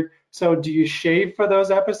beard. So do you shave for those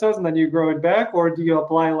episodes and then you grow it back, or do you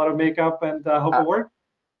apply a lot of makeup and hope it works?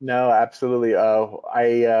 No, absolutely.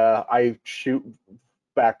 I shoot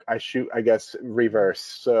back. I shoot, I guess, reverse.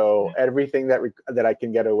 So everything that I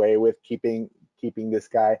can get away with keeping this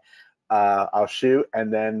guy, I'll shoot,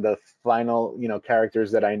 and then the final,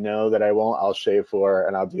 characters that I know that I won't, I'll shave for,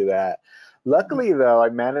 and I'll do that. Luckily, though, I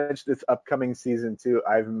managed this upcoming season 2.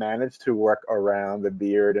 I've managed to work around the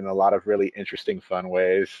beard in a lot of really interesting, fun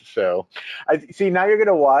ways. So, I see now you're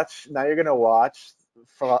gonna watch. Now you're gonna watch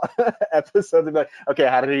from episodes and be like, okay,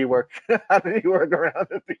 how did he work? How did he work around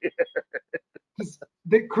the beard?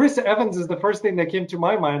 Chris Evans is the first thing that came to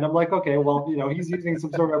my mind. I'm like, okay, well, he's using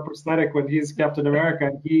some sort of prosthetic when he's Captain America.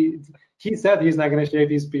 And he said he's not going to shave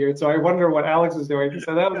his beard. So I wonder what Alex is doing.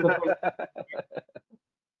 So that was the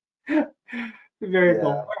first. Very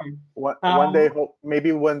cool. One day,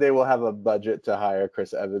 maybe one day we'll have a budget to hire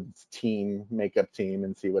Chris Evans' makeup team,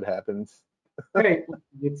 and see what happens. Great.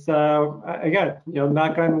 It's again,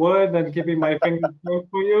 knock on wood and keeping my fingers crossed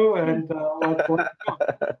for you, and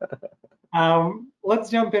let's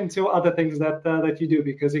jump into other things that you do,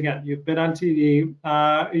 because again, you've been on TV.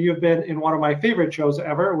 You've been in one of my favorite shows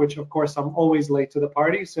ever, which of course I'm always late to the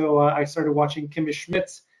party. So I started watching Kimmy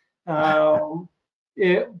Schmidt's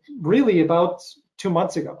really about 2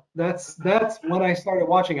 months ago. That's when I started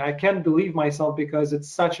watching. I can't believe myself because it's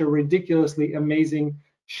such a ridiculously amazing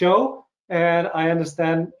show. And I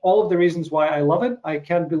understand all of the reasons why I love it. I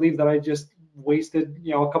can't believe that I just wasted,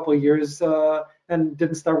 a couple of years and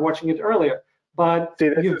didn't start watching it earlier. But see,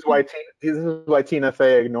 this is why Tina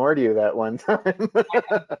Fey ignored you that one time.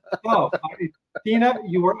 Tina,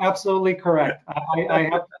 you were absolutely correct. I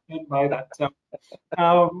have to stand by that. So,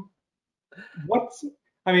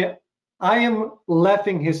 I am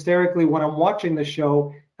laughing hysterically when I'm watching the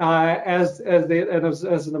show as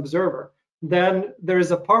an observer. Then there's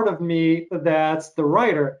a part of me that's the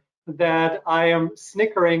writer that I am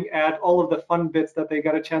snickering at all of the fun bits that they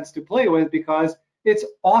got a chance to play with, because it's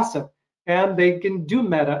awesome. And they can do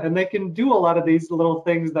meta, and they can do a lot of these little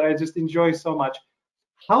things that I just enjoy so much.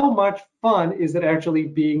 How much fun is it actually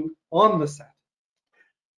being on the set?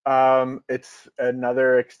 It's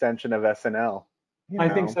another extension of SNL. I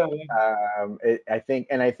think so. Yeah. I think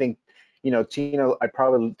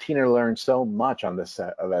Tina learned so much on the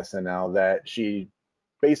set of SNL that she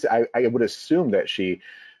basically, I would assume that she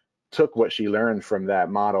took what she learned from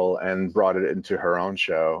that model and brought it into her own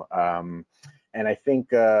show. And I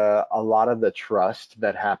think a lot of the trust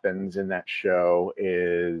that happens in that show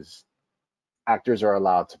is actors are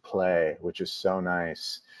allowed to play, which is so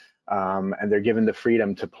nice. And they're given the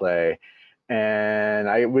freedom to play. And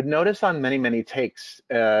I would notice on many, many takes,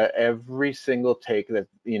 every single take that,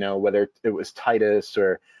 whether it was Titus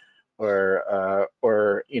or Elle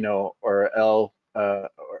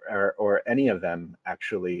or any of them,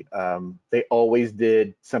 actually, they always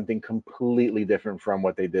did something completely different from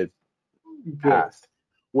what they did past.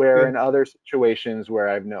 Where in other situations where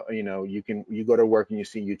I've you go to work and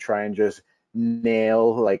you try and just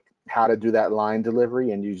nail like how to do that line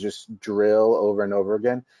delivery, and you just drill over and over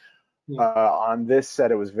again. On this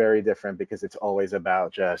set, it was very different, because it's always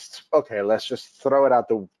about just, okay, let's just throw it out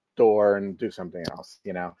the door and do something else,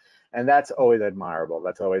 and that's always admirable.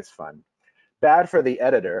 That's always fun. Bad for the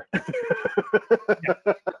editor,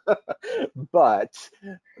 but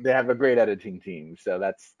they have a great editing team, so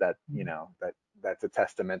that's that's a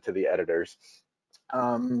testament to the editors.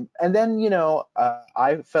 And then,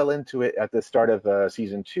 I fell into it at the start of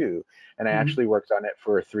season 2, and I Mhm. actually worked on it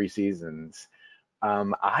for 3 seasons.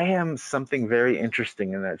 I am something very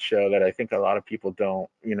interesting in that show that I think a lot of people don't,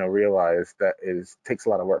 realize that takes a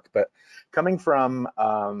lot of work. But coming from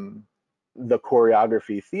the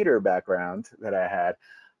choreography theater background that I had,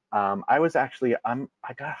 I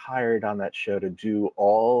got hired on that show to do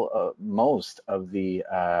most of the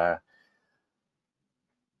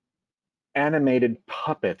animated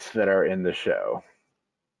puppets that are in the show.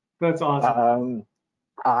 That's awesome.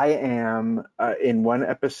 I am in one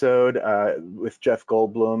episode with Jeff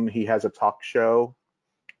Goldblum. He has a talk show,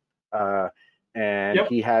 uh, and Yep.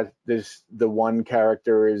 he has the one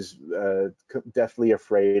character is deathly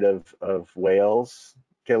afraid of whales,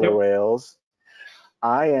 killer Yep. whales.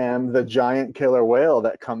 I am the giant killer whale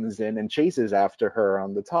that comes in and chases after her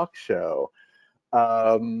on the talk show.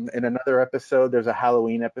 In another episode, there's a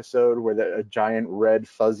Halloween episode where a giant red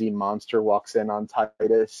fuzzy monster walks in on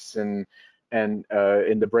Titus, and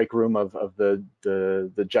in the break room of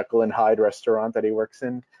the Jekyll and Hyde restaurant that he works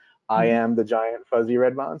in, I Mhm. am the giant fuzzy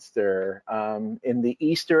red monster. In the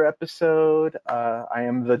Easter episode, I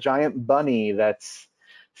am the giant bunny that's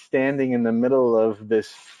standing in the middle of this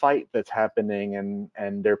fight that's happening,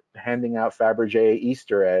 and they're handing out Fabergé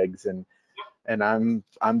Easter eggs, and I'm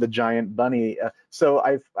the giant bunny. So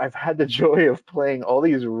I've had the joy of playing all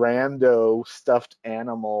these rando stuffed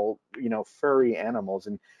animal, furry animals.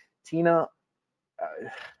 And Tina,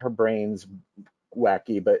 her brain's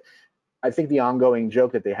wacky, but I think the ongoing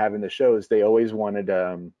joke that they have in the show is they always wanted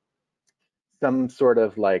some sort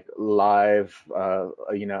of like live,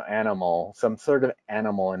 animal, some sort of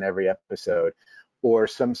animal in every episode, or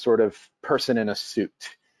some sort of person in a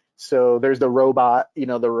suit. So there's the robot,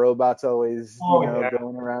 the robot's always, Oh yeah.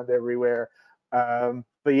 going around everywhere.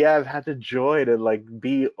 But yeah, I've had the joy to like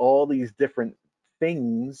be all these different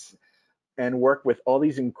things and work with all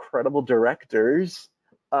these incredible directors,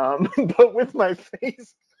 but with my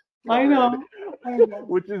face I covered, know. I know.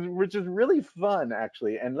 which is really fun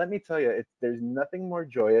actually. And let me tell you, there's nothing more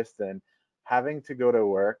joyous than having to go to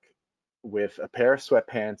work with a pair of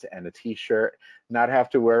sweatpants and a t-shirt, not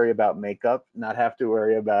have to worry about makeup, not have to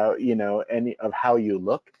worry about, any of how you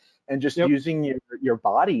look, and just Yep. using your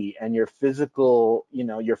body and your physical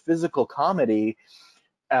comedy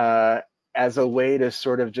as a way to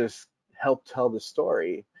sort of just help tell the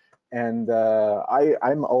story. And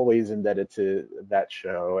I'm always indebted to that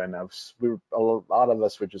show. And a lot of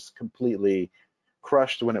us were just completely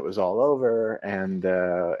crushed when it was all over, and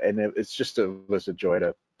it's just was a joy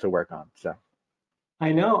to work on. So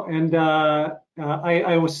I know. And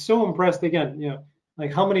I was so impressed again,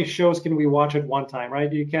 like how many shows can we watch at one time,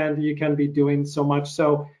 right? You can be doing so much.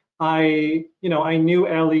 So I knew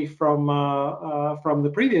Ellie from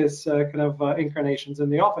the previous kind of incarnations in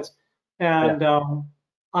The Office, yeah, and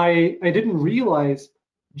I didn't realize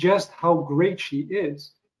just how great she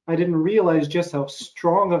is. I didn't realize just how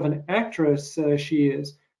strong of an actress she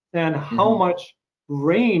is, and how hmm much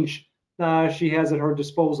range she has at her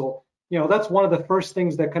disposal. That's one of the first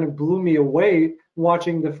things that kind of blew me away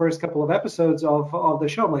watching the first couple of episodes of the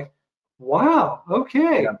show. I'm like, wow, yeah.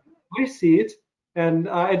 okay, I see it. And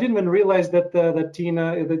I didn't even realize that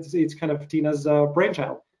Tina, it's kind of Tina's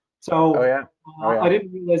brainchild. Oh So yeah, oh I yeah.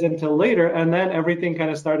 didn't realize it until later, and then everything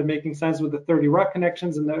kind of started making sense with the 30 Rock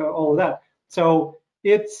connections and all of that. So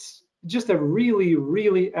it's just a really,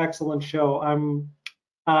 really excellent show.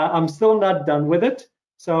 I'm still not done with it,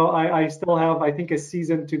 so I still have, I think, a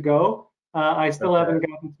season to go. I still Okay. haven't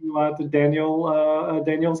gotten to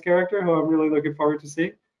Daniel's character, who I'm really looking forward to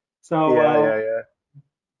see. So Yeah, yeah,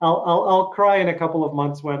 I'll cry in a couple of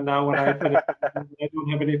months when I finish. yeah. I don't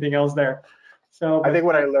have anything else there. So, I think but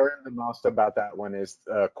what I learned the most about that one is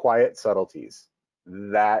quiet subtleties.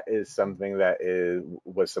 That is something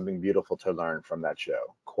was something beautiful to learn from that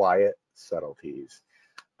show. Quiet subtleties.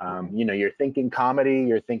 You're thinking comedy,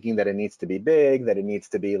 you're thinking that it needs to be big, that it needs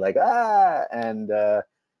to be like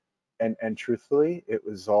and truthfully, it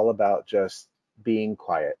was all about just being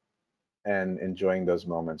quiet and enjoying those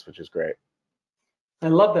moments, which is great. I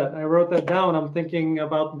love that. I wrote that down. I'm thinking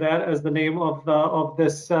about that as the name of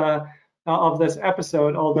this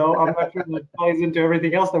episode. Although I'm not sure that ties into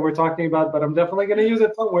everything else that we're talking about, but I'm definitely going to use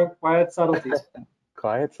it somewhere. Quiet subtleties.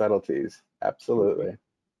 Quiet subtleties, absolutely.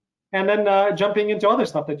 And then jumping into other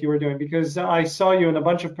stuff that you were doing, because I saw you in a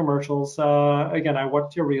bunch of commercials. Again, I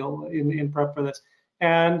watched your reel in prep for this,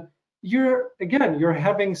 and you're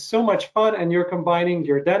having so much fun, and you're combining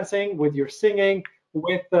your dancing with your singing,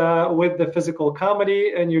 with the physical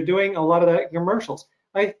comedy, and you're doing a lot of that in commercials.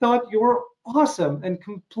 I thought you were awesome and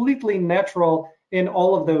completely natural in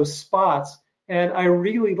all of those spots, and I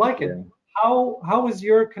really like it. Yeah. How is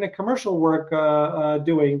your kind of commercial work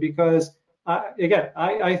doing? Because again,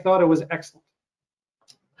 I thought it was excellent.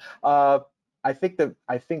 Uh, I think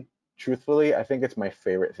truthfully, I think it's my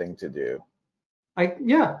favorite thing to do. I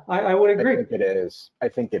would I agree. think it is. I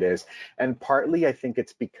think it is. And partly I think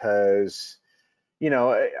it's because, you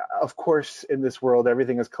know, of course, in this world,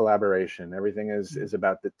 everything is collaboration. Everything is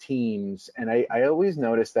about the teams. And I always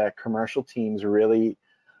notice that commercial teams really,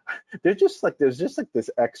 there's just like this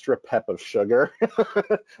extra pep of sugar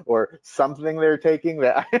or something they're taking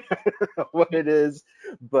that I don't know what it is,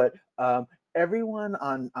 but everyone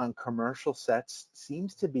on commercial sets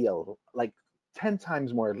seems to be like 10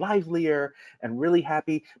 times more livelier and really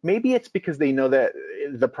happy. Maybe it's because they know that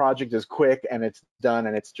the project is quick and it's done,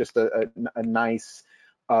 and it's just a nice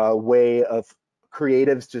way of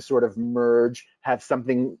creatives to sort of merge, have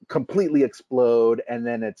something completely explode, and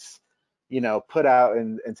then it's, you know, put out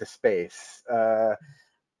into space. I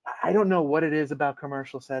don't know what it is about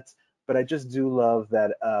commercial sets, but I just do love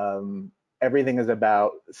that everything is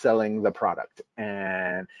about selling the product,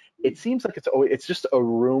 and it seems like it's just a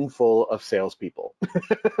room full of salespeople,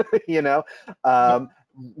 you know,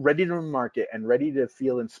 ready to market and ready to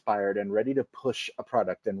feel inspired and ready to push a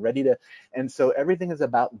product and and so everything is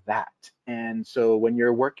about that. And so when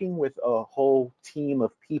you're working with a whole team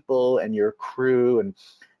of people and your crew and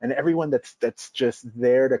everyone that's just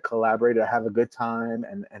there to collaborate, to have a good time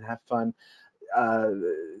and have fun,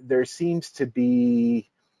 there seems to be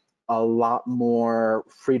a lot more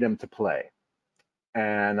freedom to play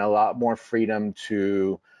and a lot more freedom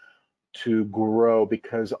to grow,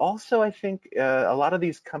 because also I think a lot of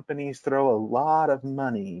these companies throw a lot of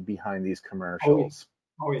money behind these Oh yeah. commercials.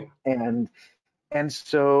 Oh yeah. and and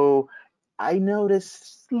so I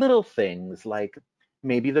notice little things like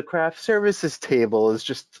maybe the craft services table is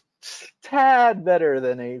just tad better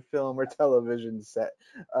than a film or television set.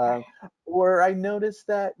 Um, or I notice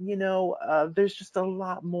that, you know, there's just a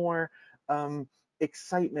lot more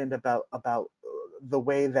excitement about the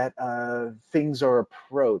way that things are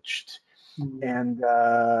approached. Mm. And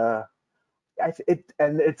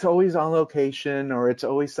and it's always on location, or it's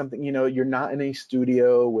always something, you know, you're not in a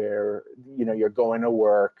studio where, you know, you're going to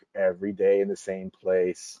work every day in the same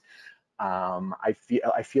place. I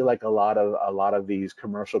feel like a lot of these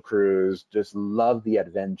commercial crews just love the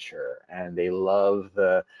adventure, and they love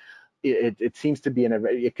it seems to be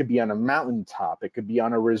it could be on a mountaintop, it could be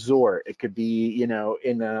on a resort, it could be, you know,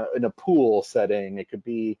 in a pool setting, it could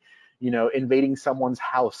be, you know, invading someone's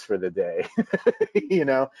house for the day, you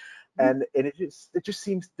know, and it just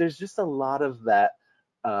seems there's just a lot of that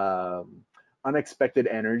unexpected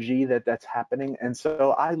energy that's happening. And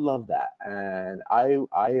so I love that, and I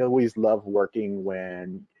always love working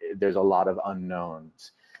when there's a lot of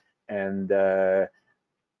unknowns. And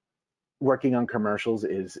working on commercials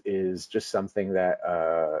is just something that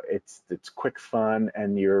it's quick fun,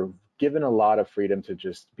 and you're given a lot of freedom to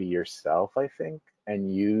just be yourself, I think,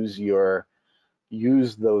 and use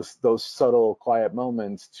those subtle quiet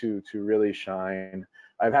moments to really shine.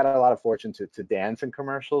 I've had a lot of fortune to dance in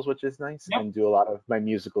commercials, which is nice, Yep. and do a lot of my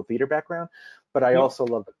musical theater background, but I Yep. also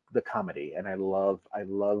love the comedy, and I love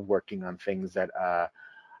working on things that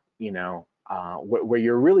you know, where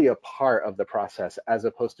you're really a part of the process as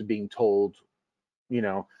opposed to being told, you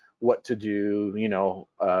know, what to do, you know,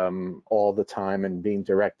 all the time, and being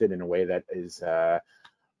directed in a way that is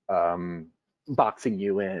um, boxing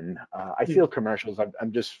you in. I feel commercials,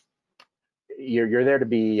 I'm just, you're there to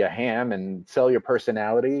be a ham and sell your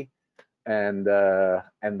personality, and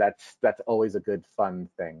that's always a good fun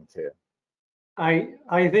thing too.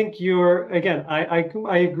 I think you're again.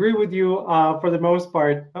 I agree with you for the most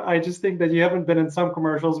part. I just think that you haven't been in some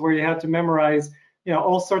commercials where you had to memorize, you know,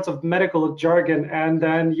 all sorts of medical jargon, and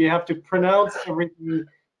then you have to pronounce everything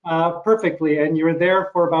perfectly, and you're there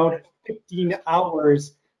for about 15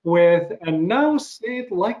 hours with, and now say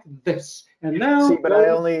it like this, and now See, but I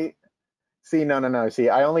go. only see no no no. See,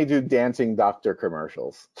 I only do dancing doctor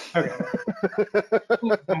commercials. Okay. That's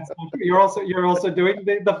not true. You're also doing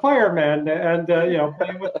the fireman, and you know,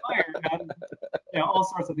 playing with fire, and you know, all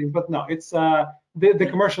sorts of things. But no, it's the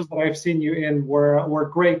commercials that I've seen you in were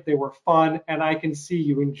great. They were fun, and I can see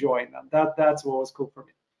you enjoying them. That's what was cool for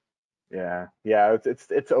me. Yeah,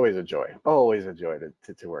 it's always a joy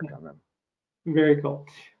to work on them. Very cool.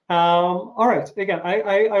 All right. Again,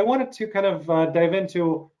 I wanted to kind of dive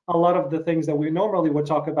into a lot of the things that we normally would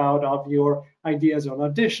talk about, of your ideas on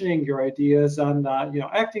auditioning, your ideas on you know,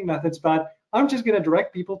 acting methods, but I'm just going to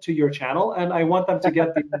direct people to your channel, and I want them to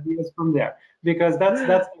get the ideas from there, because that's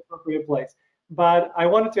the appropriate place. But I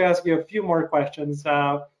wanted to ask you a few more questions.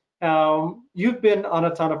 You've been on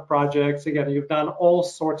a ton of projects. Again, you've done all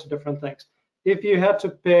sorts of different things. If you had to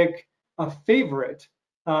pick a favorite,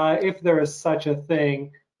 if there is such a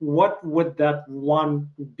thing, what would that one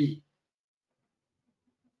be?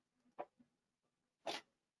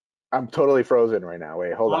 I'm totally frozen right now.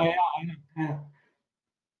 Wait, hold on. Yeah.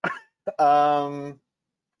 Um,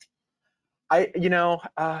 you know,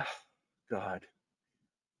 God,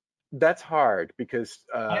 that's hard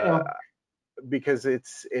I know. because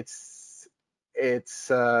it's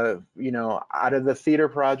you know, out of the theater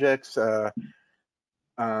projects, um,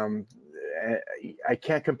 I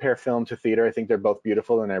can't compare film to theater. I think they're both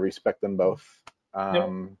beautiful, and I respect them both Yep.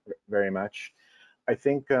 very much. I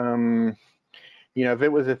think you know, if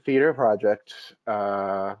it was a theater project,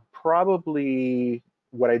 probably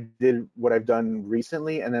what I've done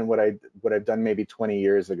recently, and then what I've done maybe 20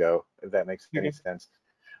 years ago, if that makes any Okay. sense.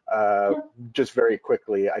 Uh, Sure. just very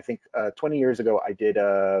quickly, I think 20 years ago I did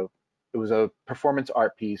it was a performance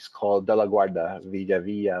art piece called De la Guarda Villa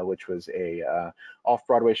Villa, which was a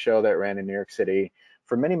off-Broadway show that ran in New York City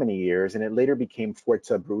for many, many years, and it later became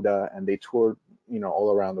Forza Bruta, and they toured, you know,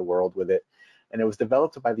 all around the world with it. And it was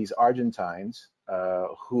developed by these Argentines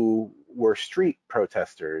who were street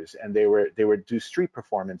protesters, and they would do street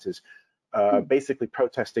performances, Hmm. basically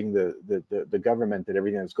protesting the government and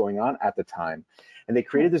everything that's going on at the time. And they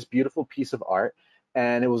created Cool. this beautiful piece of art,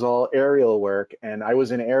 and it was all aerial work. And I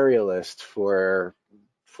was an aerialist for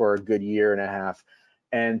a good year and a half.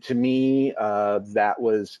 And to me, that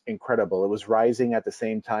was incredible. It was rising at the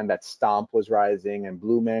same time that Stomp was rising and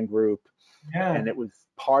Blue Man Group, Yeah. and it was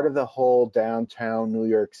part of the whole downtown New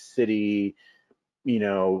York City, you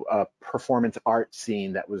know, performance art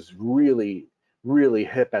scene that was really, really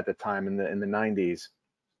hip at the time in the 90s.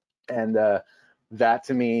 And that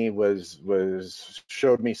to me was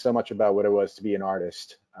showed me so much about what it was to be an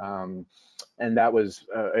artist. And that was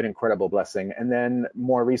an incredible blessing. And then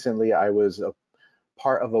more recently, I was a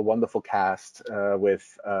part of a wonderful cast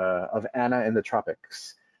with of Anna in the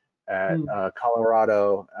Tropics at Hmm.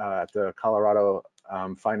 Colorado, at the Colorado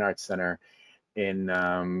Fine Arts Center in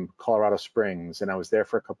Colorado Springs, and I was there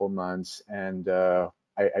for a couple of months, and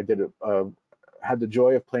I did had the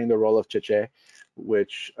joy of playing the role of Cheche,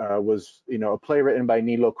 which was, you know, a play written by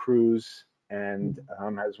Nilo Cruz, and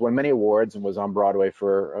has won many awards and was on Broadway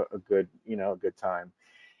for a good, you know, a good time.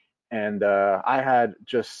 And I had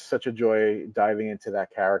just such a joy diving into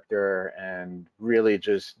that character and really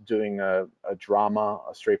just doing a drama,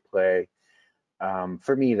 a straight play.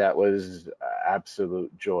 For me, that was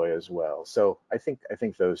absolute joy as well. So I think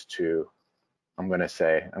those two. I'm gonna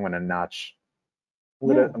say I'm gonna notch.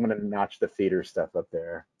 Yeah. I'm gonna notch the theater stuff up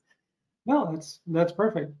there. No, that's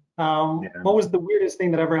perfect. Yeah. What was the weirdest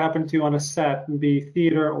thing that ever happened to you on a set, be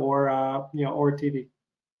theater or or TV?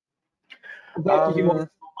 That you are Um.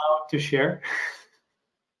 allowed to share.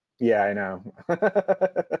 Yeah, I know.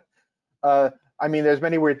 I mean, there's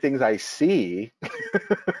many weird things I see.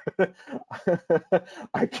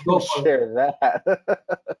 I can Go for it. share that.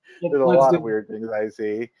 There's a Let's lot do of it. weird things I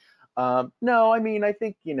see. No, I mean, I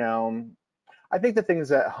think, you know, I think the things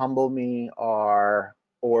that humble me are,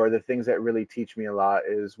 or the things that really teach me a lot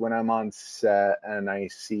is when I'm on set and I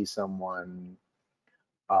see someone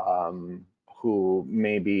who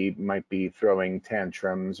maybe might be throwing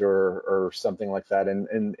tantrums or something like that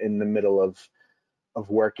in the middle of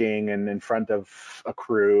working and in front of a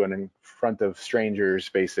crew and in front of strangers,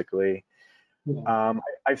 basically. Yeah.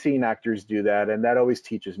 I've seen actors do that, and that always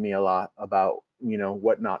teaches me a lot about, you know,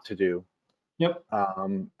 what not to do. Yep.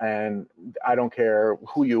 And I don't care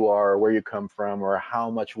who you are, or where you come from, or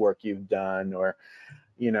how much work you've done, or,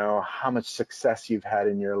 you know, how much success you've had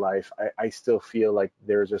in your life. I still feel like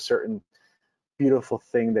there's a certain beautiful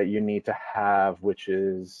thing that you need to have, which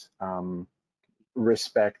is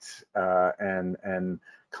respect and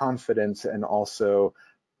confidence, and also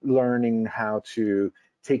learning how to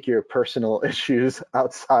take your personal issues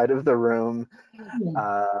outside of the room. Yeah.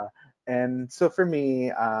 Uh, and so for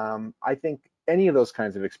me, I think any of those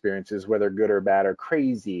kinds of experiences, whether good or bad or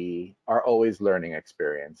crazy, are always learning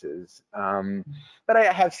experiences. But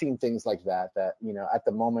I have seen things like that, that, you know, at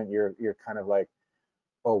the moment you're kind of like,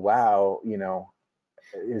 oh wow, you know,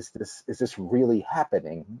 is this really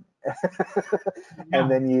happening? Yeah.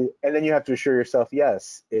 And then you have to assure yourself,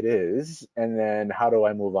 yes, it is. And then how do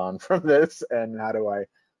I move on from this? And how do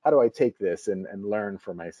I take this and learn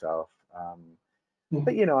for myself? Yeah.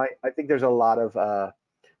 But you know, I think there's a lot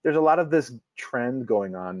of this trend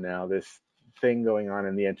going on now, this thing going on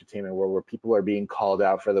in the entertainment world where people are being called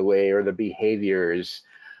out for the way or the behaviors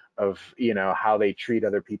of, you know, how they treat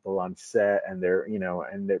other people on set, and they're, you know,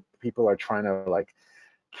 and that people are trying to like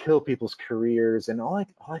kill people's careers. And all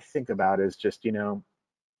I think about is just,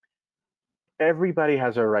 everybody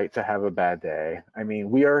has a right to have a bad day. I mean,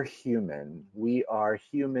 we are human. We are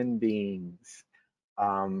human beings.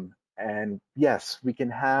 And yes, we can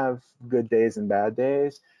have good days and bad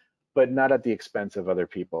days, but not at the expense of other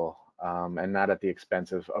people, and not at the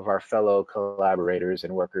expense of our fellow collaborators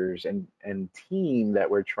and workers and team that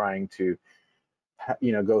we're trying to,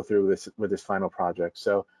 go through this with this final project.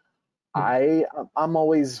 So I'm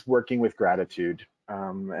always working with gratitude,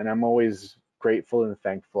 and I'm always grateful and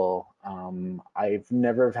thankful. I've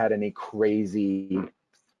never had any crazy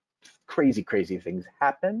things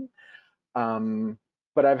happen,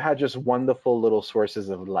 but I've had just wonderful little sources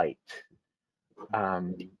of light,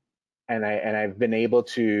 um, and I've been able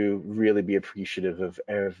to really be appreciative of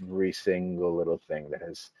every single little thing that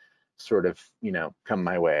has sort of come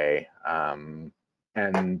my way, and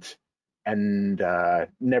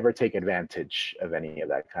never take advantage of any of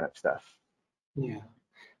that kind of stuff. Yeah.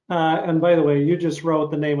 And by the way, you just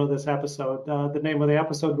wrote the name of this episode. The name of the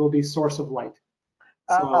episode will be Source of Light.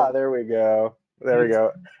 So, there we go. There we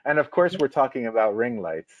go. And of course, we're talking about ring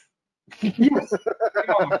lights. yes,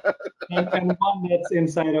 and one that's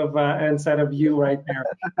inside of you right there.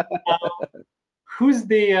 Who's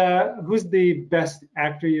the best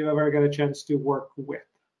actor you've ever got a chance to work with?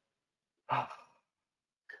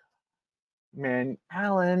 Man,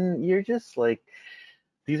 Alan, you're just like,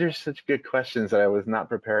 these are such good questions that I was not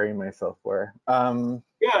preparing myself for.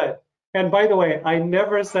 Good. And by the way, I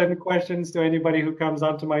never send questions to anybody who comes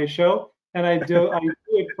onto my show, and I do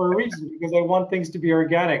it for a reason, because I want things to be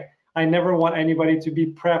organic. I never want anybody to be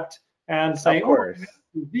prepped and say, "Oh,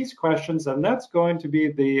 these questions," and that's going to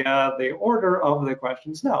be the order of the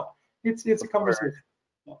questions. No, it's a conversation.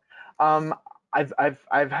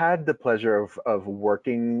 I've had the pleasure of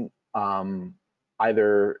working,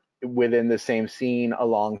 either within the same scene,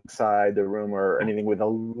 alongside the room, or anything, with a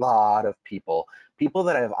lot of people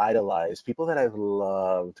that I've idolized, people that I've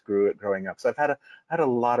loved growing up. So I've had a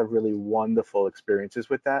lot of really wonderful experiences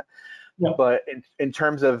with that. Yeah. But in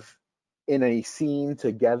terms of in a scene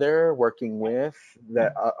together, working with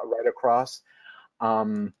that, right across,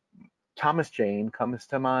 Thomas Jane comes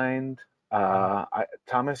to mind.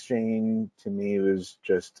 Thomas Jane to me was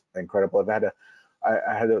just incredible.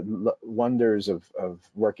 I had wonders of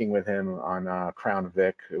working with him on Crown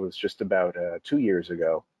Vic. It was just about 2 years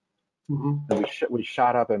ago. Mm-hmm. We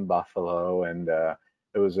shot up in Buffalo, and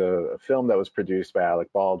it was a film that was produced by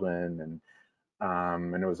Alec Baldwin,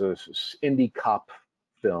 and it was a indie cop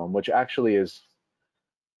film, which actually is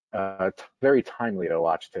very timely to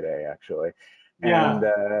watch today, actually.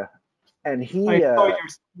 Yeah. And he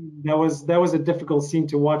that was a difficult scene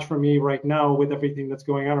to watch for me right now with everything that's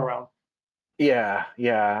going on around. Yeah,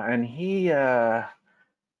 and he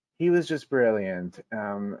was just brilliant,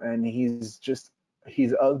 and he's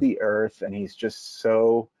of the earth, and he's just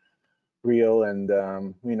so real.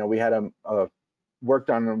 And we had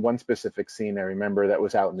worked on one specific scene, I remember, that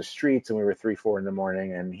was out in the streets, and we were 3-4 in the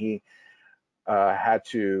morning, and he had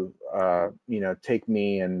to take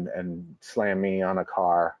me and slam me on a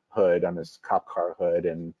car hood, on his cop car hood,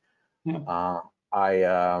 and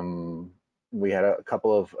we had a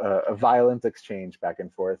couple of a violent exchange back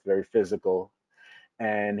and forth, very physical,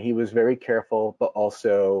 and he was very careful, but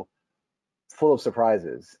also full of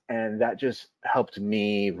surprises, and that just helped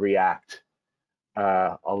me react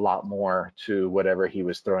a lot more to whatever he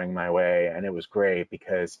was throwing my way. And it was great,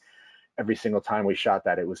 because every single time we shot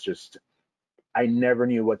that, it was just, I never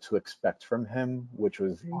knew what to expect from him, which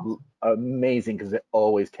was amazing, because it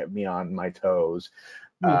always kept me on my toes.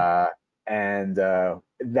 And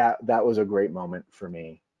that was a great moment for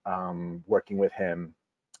me, working with him.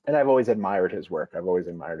 And I've always admired his work. I've always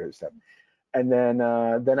admired his stuff. And then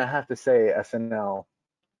I have to say, SNL.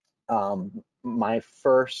 My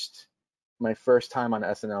first time on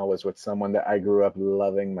SNL was with someone that I grew up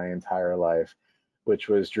loving my entire life, which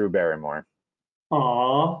was Drew Barrymore.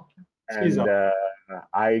 Aww. And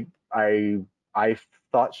I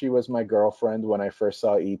thought she was my girlfriend when I first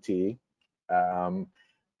saw E.T. And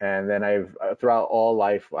then throughout all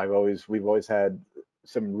life, we've always had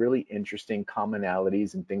some really interesting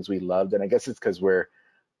commonalities and things we loved. And I guess it's because we're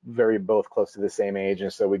very both close to the same age,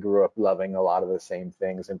 and so we grew up loving a lot of the same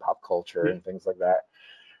things in pop culture and things like that.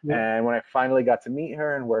 And when I finally got to meet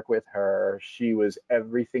her and work with her, she was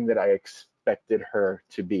everything that I expected her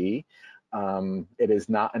to be. It is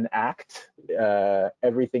not an act.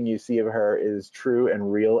 Everything you see of her is true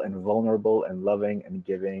and real and vulnerable and loving and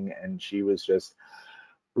giving, and she was just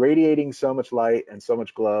radiating so much light and so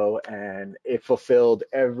much glow, and it fulfilled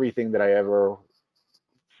everything that I ever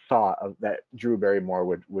thought of that Drew Barrymore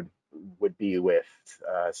would would be with.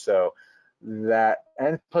 So that,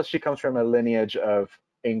 and plus she comes from a lineage of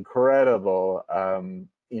incredible,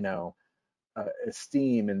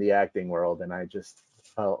 esteem in the acting world, and I just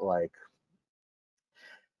felt like,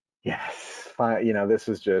 yes, fine, this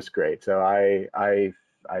was just great. So I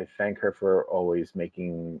thank her for always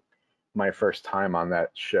making my first time on that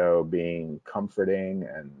show being comforting,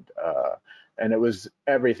 and it was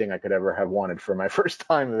everything I could ever have wanted for my first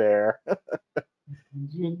time there.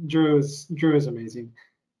 Drew is amazing.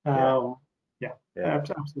 Yeah, Yeah, yeah,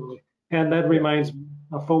 absolutely. And that yeah. reminds me,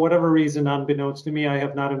 for whatever reason, unbeknownst to me, I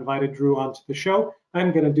have not invited Drew onto the show.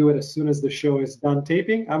 I'm going to do it as soon as the show is done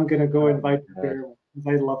taping. I'm going to go Oh my invite God. her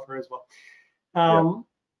because I love her as well. Yeah.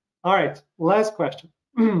 All right, last question.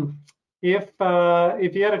 If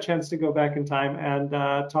you had a chance to go back in time and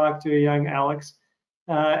talk to a young Alex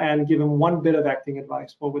and give him one bit of acting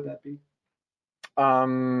advice, what would that be?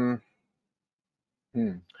 Um,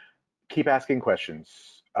 hmm. Keep asking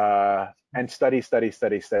questions. And study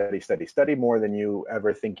more than you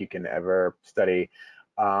ever think you can ever study.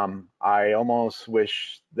 I almost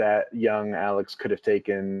wish that young Alex could have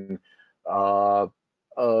taken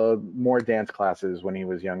more dance classes when he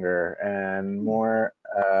was younger, and more,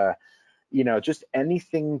 just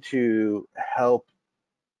anything to help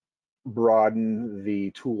broaden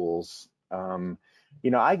the tools.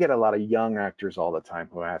 I get a lot of young actors all the time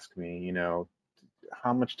who ask me,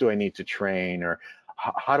 how much do I need to train, or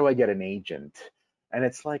how do I get an agent? And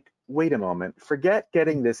it's like, wait a moment, forget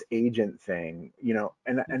getting this agent thing,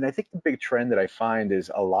 and I think the big trend that I find is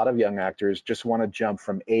a lot of young actors just want to jump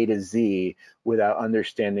from A to Z without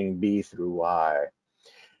understanding B through Y.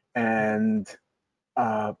 And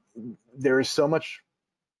uh, there is so much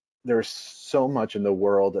there's so much in the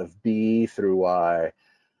world of B through Y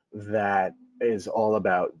that is all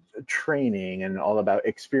about training and all about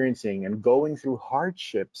experiencing and going through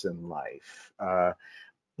hardships in life,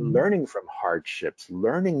 learning from hardships,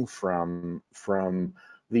 learning from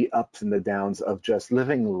the ups and the downs of just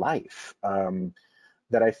living life.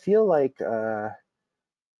 That I feel like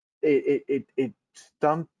it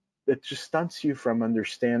stump it just stunts you from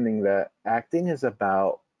understanding that acting is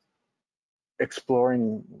about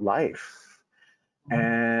exploring life,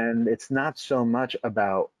 and it's not so much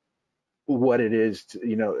about what it is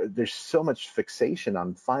there's so much fixation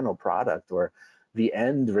on final product or the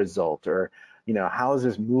end result, or how is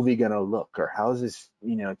this movie going to look, or how is this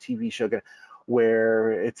TV show going to,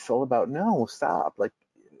 where it's all about, no, stop, like,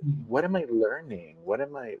 what am I learning, what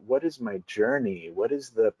is my journey, what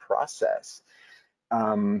is the process?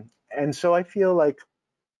 And so I feel like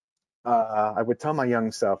I would tell my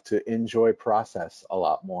young self to enjoy process a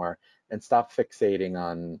lot more and stop fixating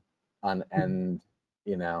on end,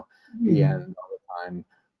 you know, the end all the time.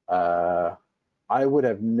 Uh, I would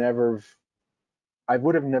have never, I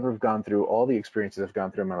would have never gone through all the experiences I've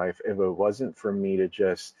gone through in my life if it wasn't for me to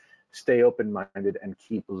just stay open-minded and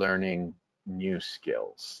keep learning new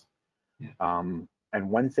skills. Yeah. And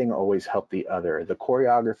one thing always helped the other. The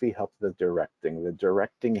choreography helped the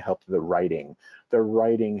directing helped the writing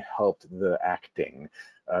helped the acting.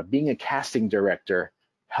 Being a casting director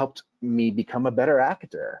helped me become a better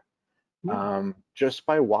actor. Just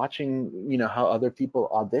by watching, how other people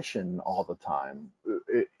audition all the time.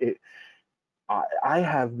 I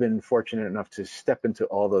have been fortunate enough to step into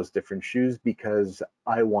all those different shoes because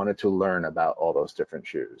I wanted to learn about all those different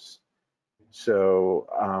shoes. So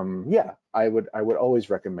yeah, I would always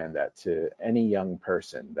recommend that to any young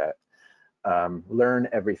person, that learn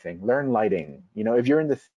everything, learn lighting. If you're in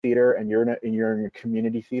the theater and you're in a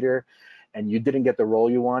community theater and you didn't get the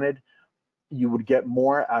role you wanted, you would get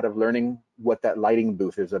more out of learning what that lighting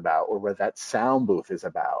booth is about or what that sound booth is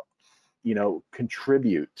about.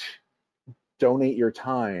 Contribute, donate your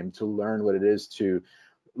time to learn what it is to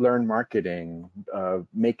learn marketing,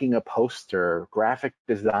 making a poster, graphic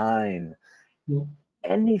design,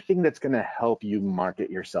 anything that's going to help you market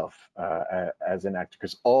yourself as an actor,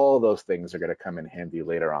 because all those things are going to come in handy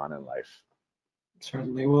later on in life.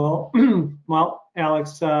 Certainly. Well, well,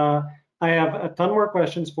 Alex, I have a ton more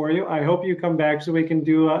questions for you. I hope you come back so we can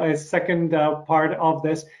do a second part of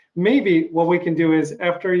this. Maybe what we can do is,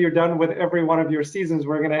 after you're done with every one of your seasons,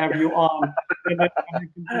 we're going to have you on and then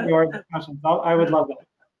continue our discussions. I would love that.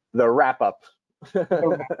 The wrap up.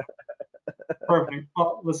 Perfect.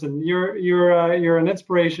 Well, listen, you're an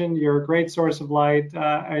inspiration. You're a great source of light,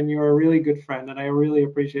 and you're a really good friend. And I really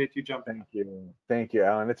appreciate you jumping. Thank you,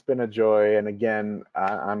 Alan. It's been a joy. And again,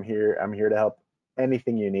 I'm here. I'm here to help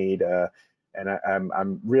anything you need. And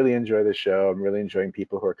I'm really enjoy the show. I'm really enjoying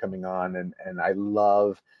people who are coming on, and I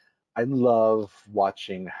love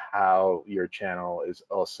watching how your channel is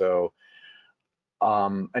also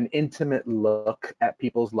an intimate look at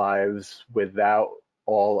people's lives without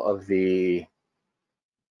all of the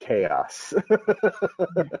chaos.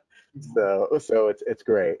 So it's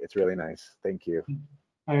great. It's really nice. Thank you.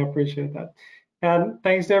 I appreciate that. And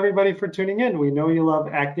thanks to everybody for tuning in. We know you love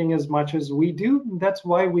acting as much as we do. That's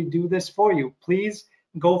why we do this for you. Please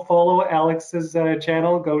go follow Alex's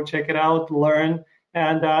channel. Go check it out, learn.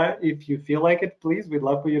 And if you feel like it, please, we'd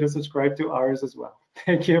love for you to subscribe to ours as well.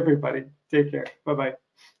 Thank you, everybody. Take care. Bye-bye.